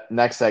a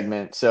next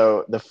segment.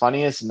 So the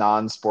funniest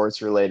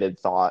non-sports related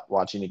thought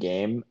watching a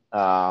game.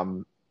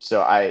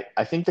 So I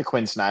think the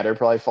Quinn Snyder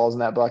probably falls in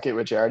that bucket,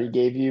 which I already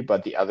gave you.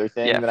 But the other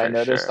thing that I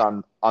noticed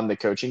on the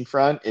coaching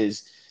front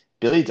is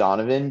Billy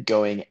Donovan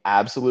going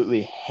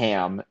absolutely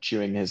ham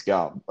chewing his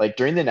gum. Like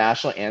during the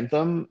national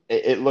anthem,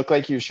 it looked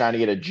like he was trying to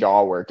get a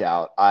jaw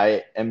workout.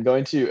 I am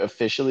going to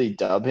officially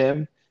dub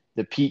him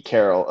the Pete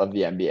Carroll of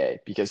the NBA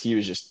because he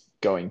was just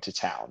going to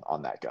town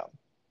on that gum.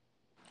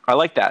 I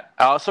like that.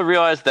 I also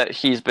realized that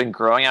he's been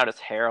growing out his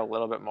hair a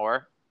little bit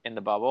more in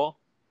the bubble.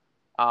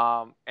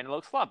 And it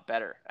looks a lot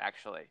better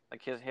actually.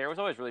 Like his hair was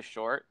always really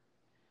short,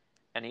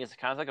 and he has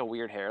kind of like a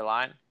weird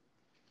hairline.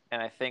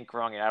 And I think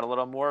growing it out a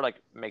little more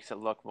like makes it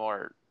look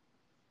more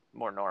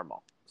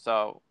normal.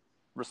 So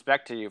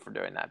respect to you for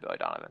doing that, Billy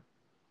Donovan.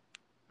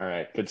 All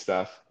right, good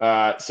stuff.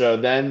 So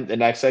then the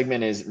next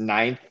segment is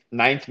ninth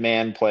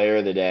man player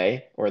of the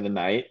day or the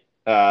night.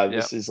 Yep.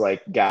 This is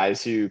like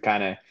guys who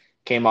kind of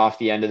came off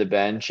the end of the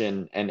bench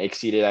and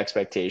exceeded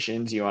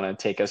expectations. You want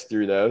to take us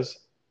through those?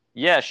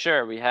 Yeah,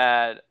 sure. We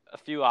had a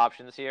few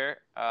options here.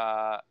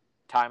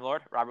 Time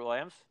Lord, Robert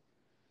Williams,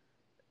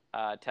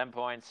 10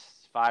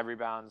 points, 5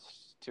 rebounds,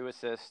 2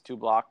 assists, 2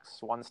 blocks,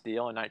 1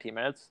 steal in 19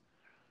 minutes.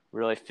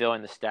 Really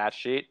filling the stat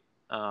sheet.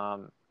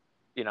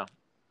 You know,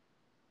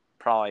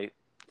 probably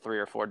 3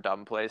 or 4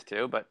 dumb plays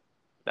too, but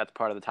that's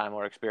part of the Time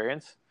Lord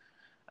experience.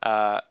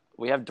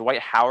 We have Dwight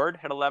Howard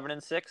at 11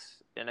 and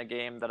 6 in a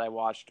game that I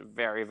watched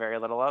very, very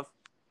little of.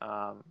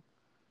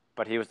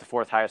 But he was the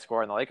 4th highest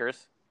scorer in the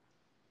Lakers,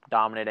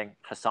 dominating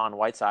Hassan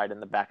Whiteside in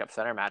the backup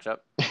center matchup.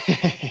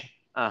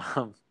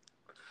 Um,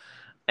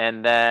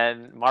 and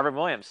then Marvin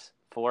Williams,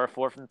 4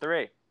 from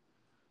 3.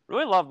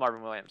 Really love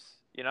Marvin Williams.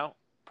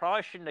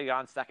 Probably shouldn't have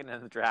gone second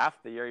in the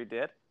draft the year he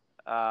did,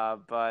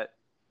 but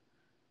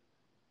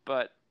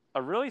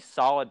a really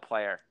solid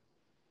player.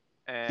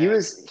 And He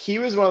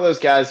was one of those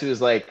guys who was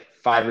like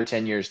 5 or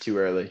 10 years too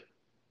early.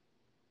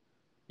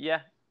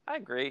 yeah, I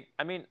agree.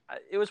 I mean,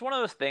 it was one of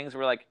those things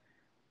where like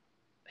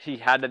he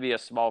had to be a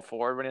small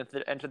forward when he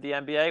entered the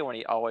NBA when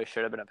he always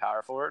should have been a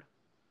power forward.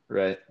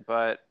 Right.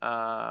 But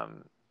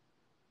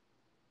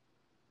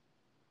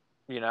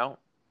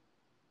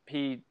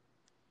he's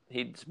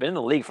been in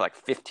the league for like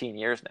 15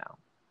 years now.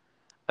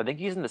 I think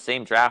he's in the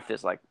same draft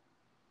as like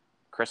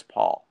Chris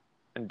Paul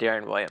and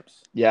Darren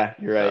Williams. Yeah,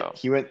 you're right.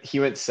 So, He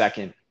went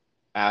second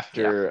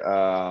after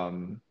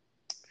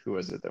who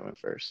was it that went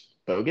first?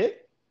 Bogut?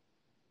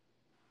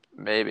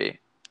 maybe.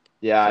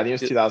 Yeah, I So, think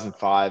it was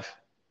 2005.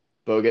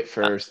 Bogut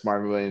first,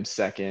 Marvin Williams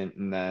second,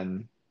 and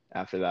then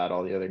after that,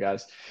 all the other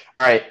guys.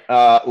 All right,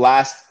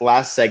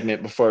 last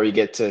segment before we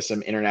get to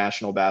some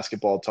international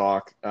basketball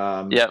talk.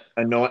 Yep.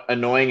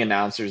 Annoying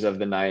announcers of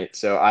the night.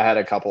 So I had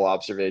a couple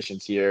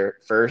observations here.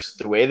 First,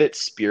 the way that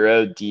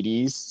Spiro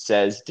Dides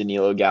says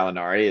Danilo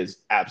Gallinari is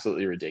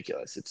absolutely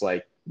ridiculous. It's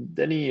like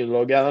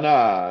Danilo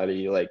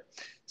Gallinari. Like,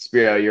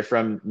 Spiro, you're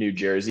from New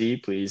Jersey.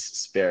 Please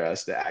spare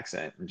us the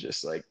accent and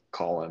just like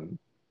call him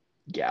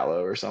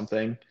Gallo or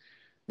something.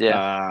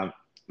 Yeah.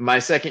 My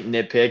second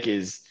nitpick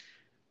is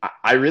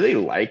I really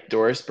like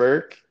Doris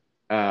Burke,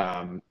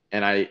 and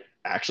I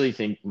actually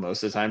think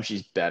most of the time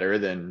she's better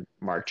than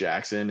Mark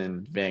Jackson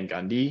and Van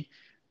Gundy.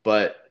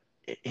 But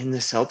in the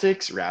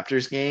Celtics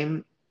Raptors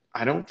game,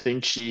 I don't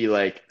think she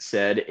like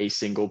said a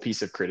single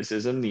piece of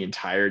criticism the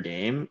entire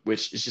game,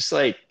 which is just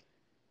like,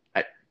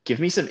 give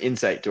me some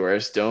insight,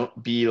 Doris.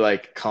 Don't be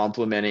like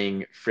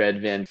complimenting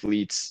Fred Van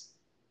Vliet's,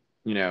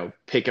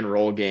 pick and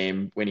roll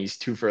game when he's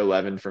 2 for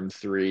 11 from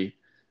three.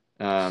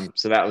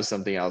 So that was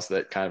something else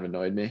that kind of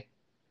annoyed me.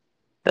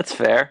 That's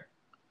fair.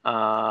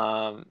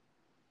 Um,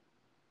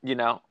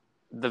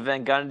 the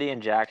Van Gundy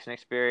and Jackson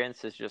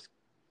experience is just.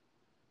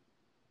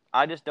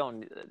 I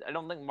don't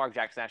think Mark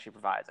Jackson actually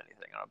provides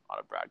anything on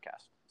a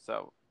broadcast.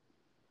 So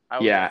I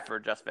would Yeah. prefer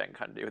just Van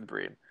Gundy with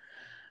Breed.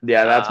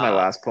 Yeah, that's my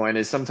last point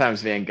is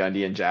sometimes Van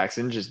Gundy and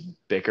Jackson just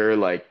bicker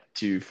like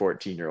two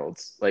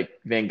 14-year-olds. Like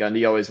Van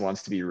Gundy always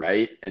wants to be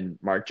right, and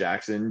Mark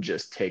Jackson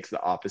just takes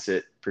the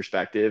opposite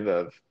perspective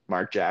of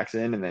Mark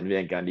Jackson, and then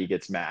Van Gundy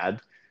gets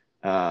mad.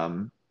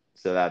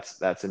 So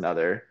that's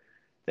another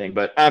thing.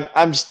 But I'm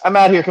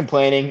out here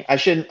complaining. I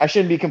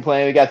shouldn't be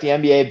complaining. We got the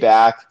NBA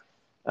back,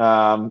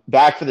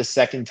 back for the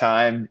second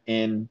time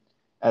in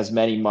as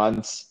many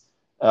months.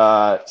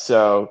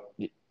 So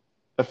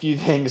a few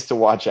things to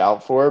watch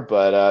out for,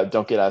 but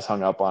don't get as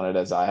hung up on it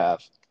as I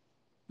have.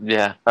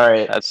 Yeah. All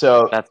right.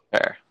 So that's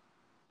fair.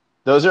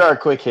 those are our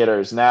quick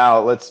hitters. Now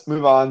let's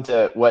move on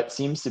to what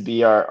seems to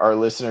be our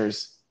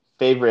listeners'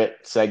 favorite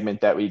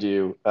segment that we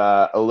do,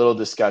 a little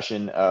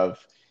discussion of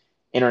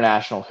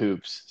international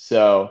hoops.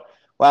 So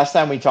last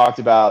time we talked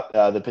about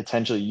the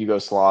potential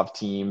Yugoslav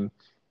team,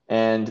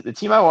 and the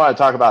team I want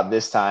to talk about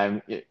this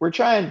time, we're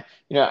trying,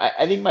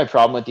 I think my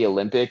problem with the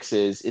Olympics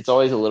is it's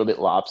always a little bit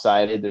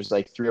lopsided. There's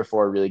like 3 or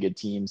 4 really good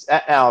teams.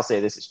 And I'll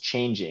say this is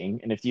changing.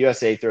 And if the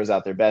USA throws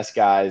out their best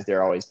guys,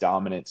 they're always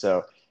dominant.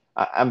 So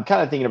I'm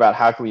kind of thinking about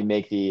how can we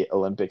make the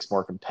Olympics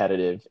more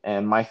competitive.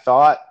 And my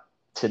thought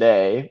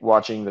today,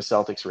 watching the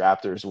Celtics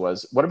Raptors,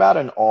 was what about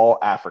an all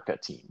Africa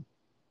team?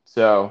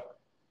 So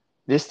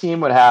this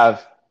team would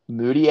have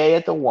Moutier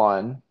at the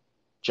 1,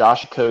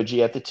 Josh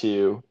Okogie at the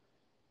 2.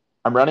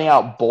 I'm running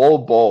out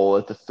Bol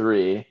at the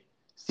 3,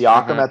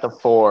 Siakam at the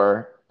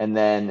 4, and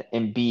then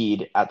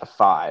Embiid at the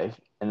 5.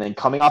 And then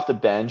coming off the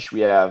bench, we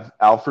have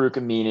Al-Farouq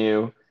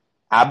Aminu,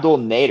 Abdul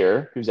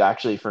Nader, who's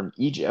actually from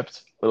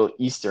Egypt, little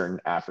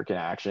Eastern African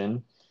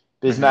action,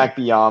 Bismack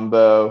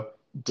Biyombo,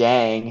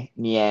 Dang,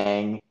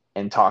 Niang,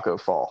 and Taco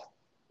Fall.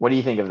 What do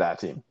you think of that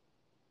team?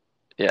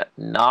 Yeah,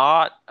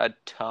 not a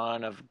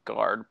ton of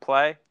guard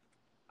play.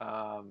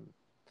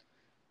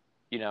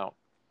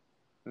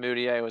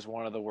 Mudiay was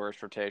one of the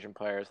worst rotation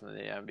players in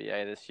the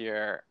NBA this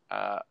year.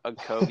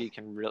 Okogie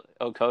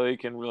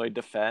can really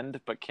defend,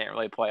 but can't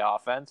really play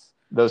offense.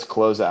 Those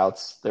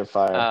closeouts, they're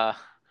fire.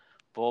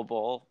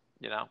 Bull,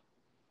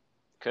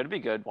 could be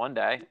good one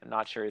day. I'm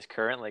not sure he's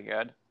currently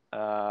good.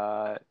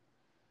 The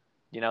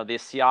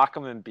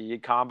Siakam and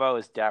Embiid combo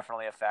is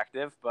definitely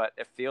effective, but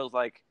it feels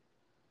like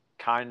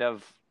kind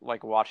of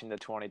like watching the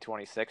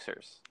 2020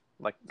 Sixers.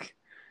 Like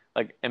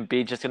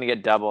Embiid just gonna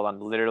get doubled on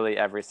literally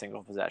every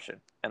single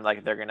possession, and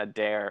like they're gonna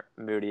dare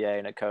Mudiay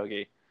and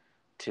Okogie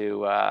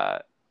to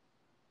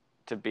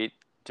beat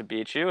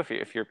you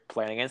if you're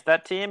playing against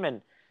that team,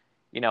 and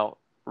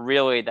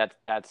really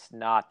that's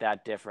not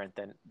that different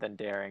than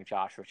daring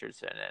Josh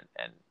Richardson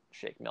and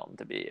Shake Milton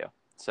to beat you.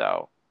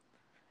 So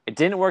it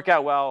didn't work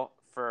out well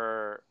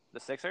for the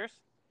Sixers,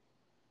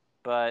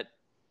 but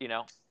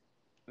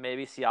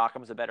maybe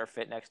Siakam's a better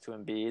fit next to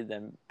Embiid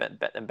than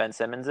Ben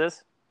Simmons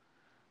is.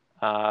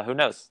 Who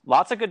knows?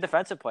 Lots of good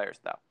defensive players,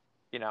 though.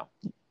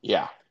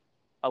 Yeah.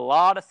 A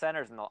lot of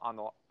centers on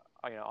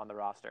the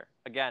roster.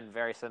 Again,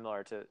 very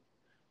similar to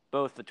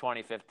both the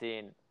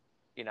 2015,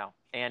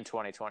 and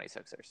 2020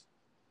 Sixers.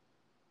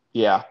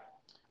 Yeah.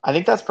 I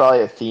think that's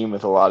probably a theme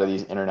with a lot of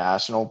these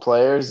international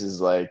players is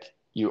like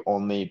you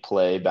only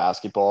play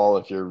basketball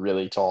if you're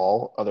really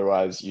tall.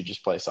 Otherwise, you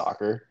just play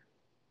soccer.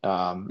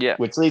 Yeah.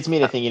 Which leads me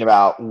to thinking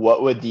about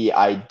what would the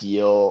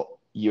ideal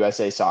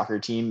USA soccer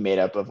team made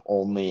up of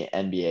only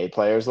NBA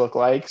players look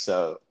like.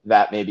 So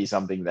that may be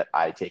something that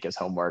I take as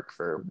homework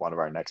for one of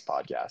our next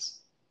podcasts.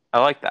 I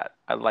like that.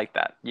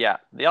 Yeah.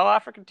 The All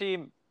African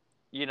team,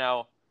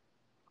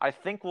 I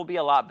think will be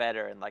a lot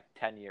better in like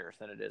 10 years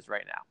than it is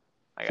right now.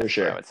 I guess For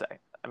sure. What I would say.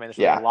 I mean,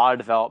 there's a lot of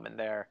development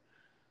there.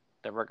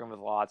 They're working with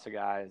lots of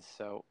guys.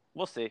 So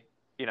we'll see.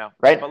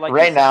 Right, but like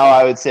right now,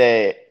 I would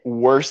say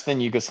worse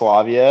than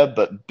Yugoslavia,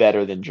 but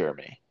better than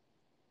Germany.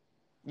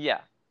 Yeah.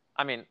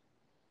 I mean,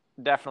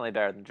 definitely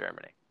better than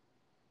Germany.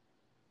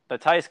 The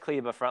Theis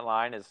Kleba front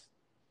line is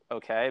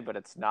okay, but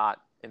it's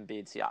not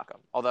Embiid Siakam.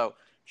 Although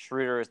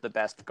Schroeder is the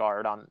best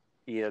guard on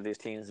either of these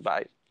teams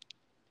by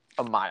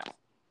a mile.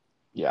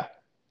 Yeah,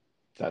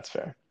 that's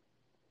fair.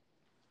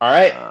 All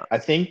right, I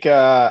think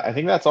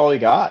that's all we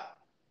got.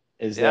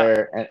 Is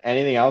there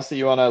anything else that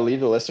you want to leave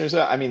the listeners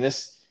with? I mean,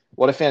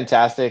 what a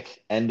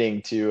fantastic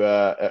ending to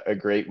a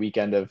great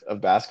weekend of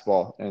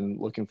basketball, and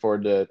looking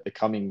forward to the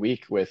coming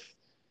week with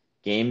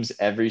games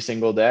every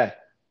single day.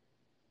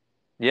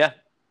 Yeah,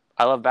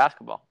 I love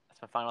basketball.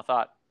 That's my final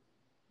thought.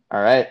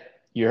 All right,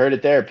 you heard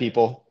it there,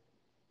 people.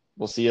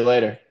 We'll see you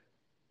later.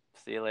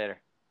 See you later.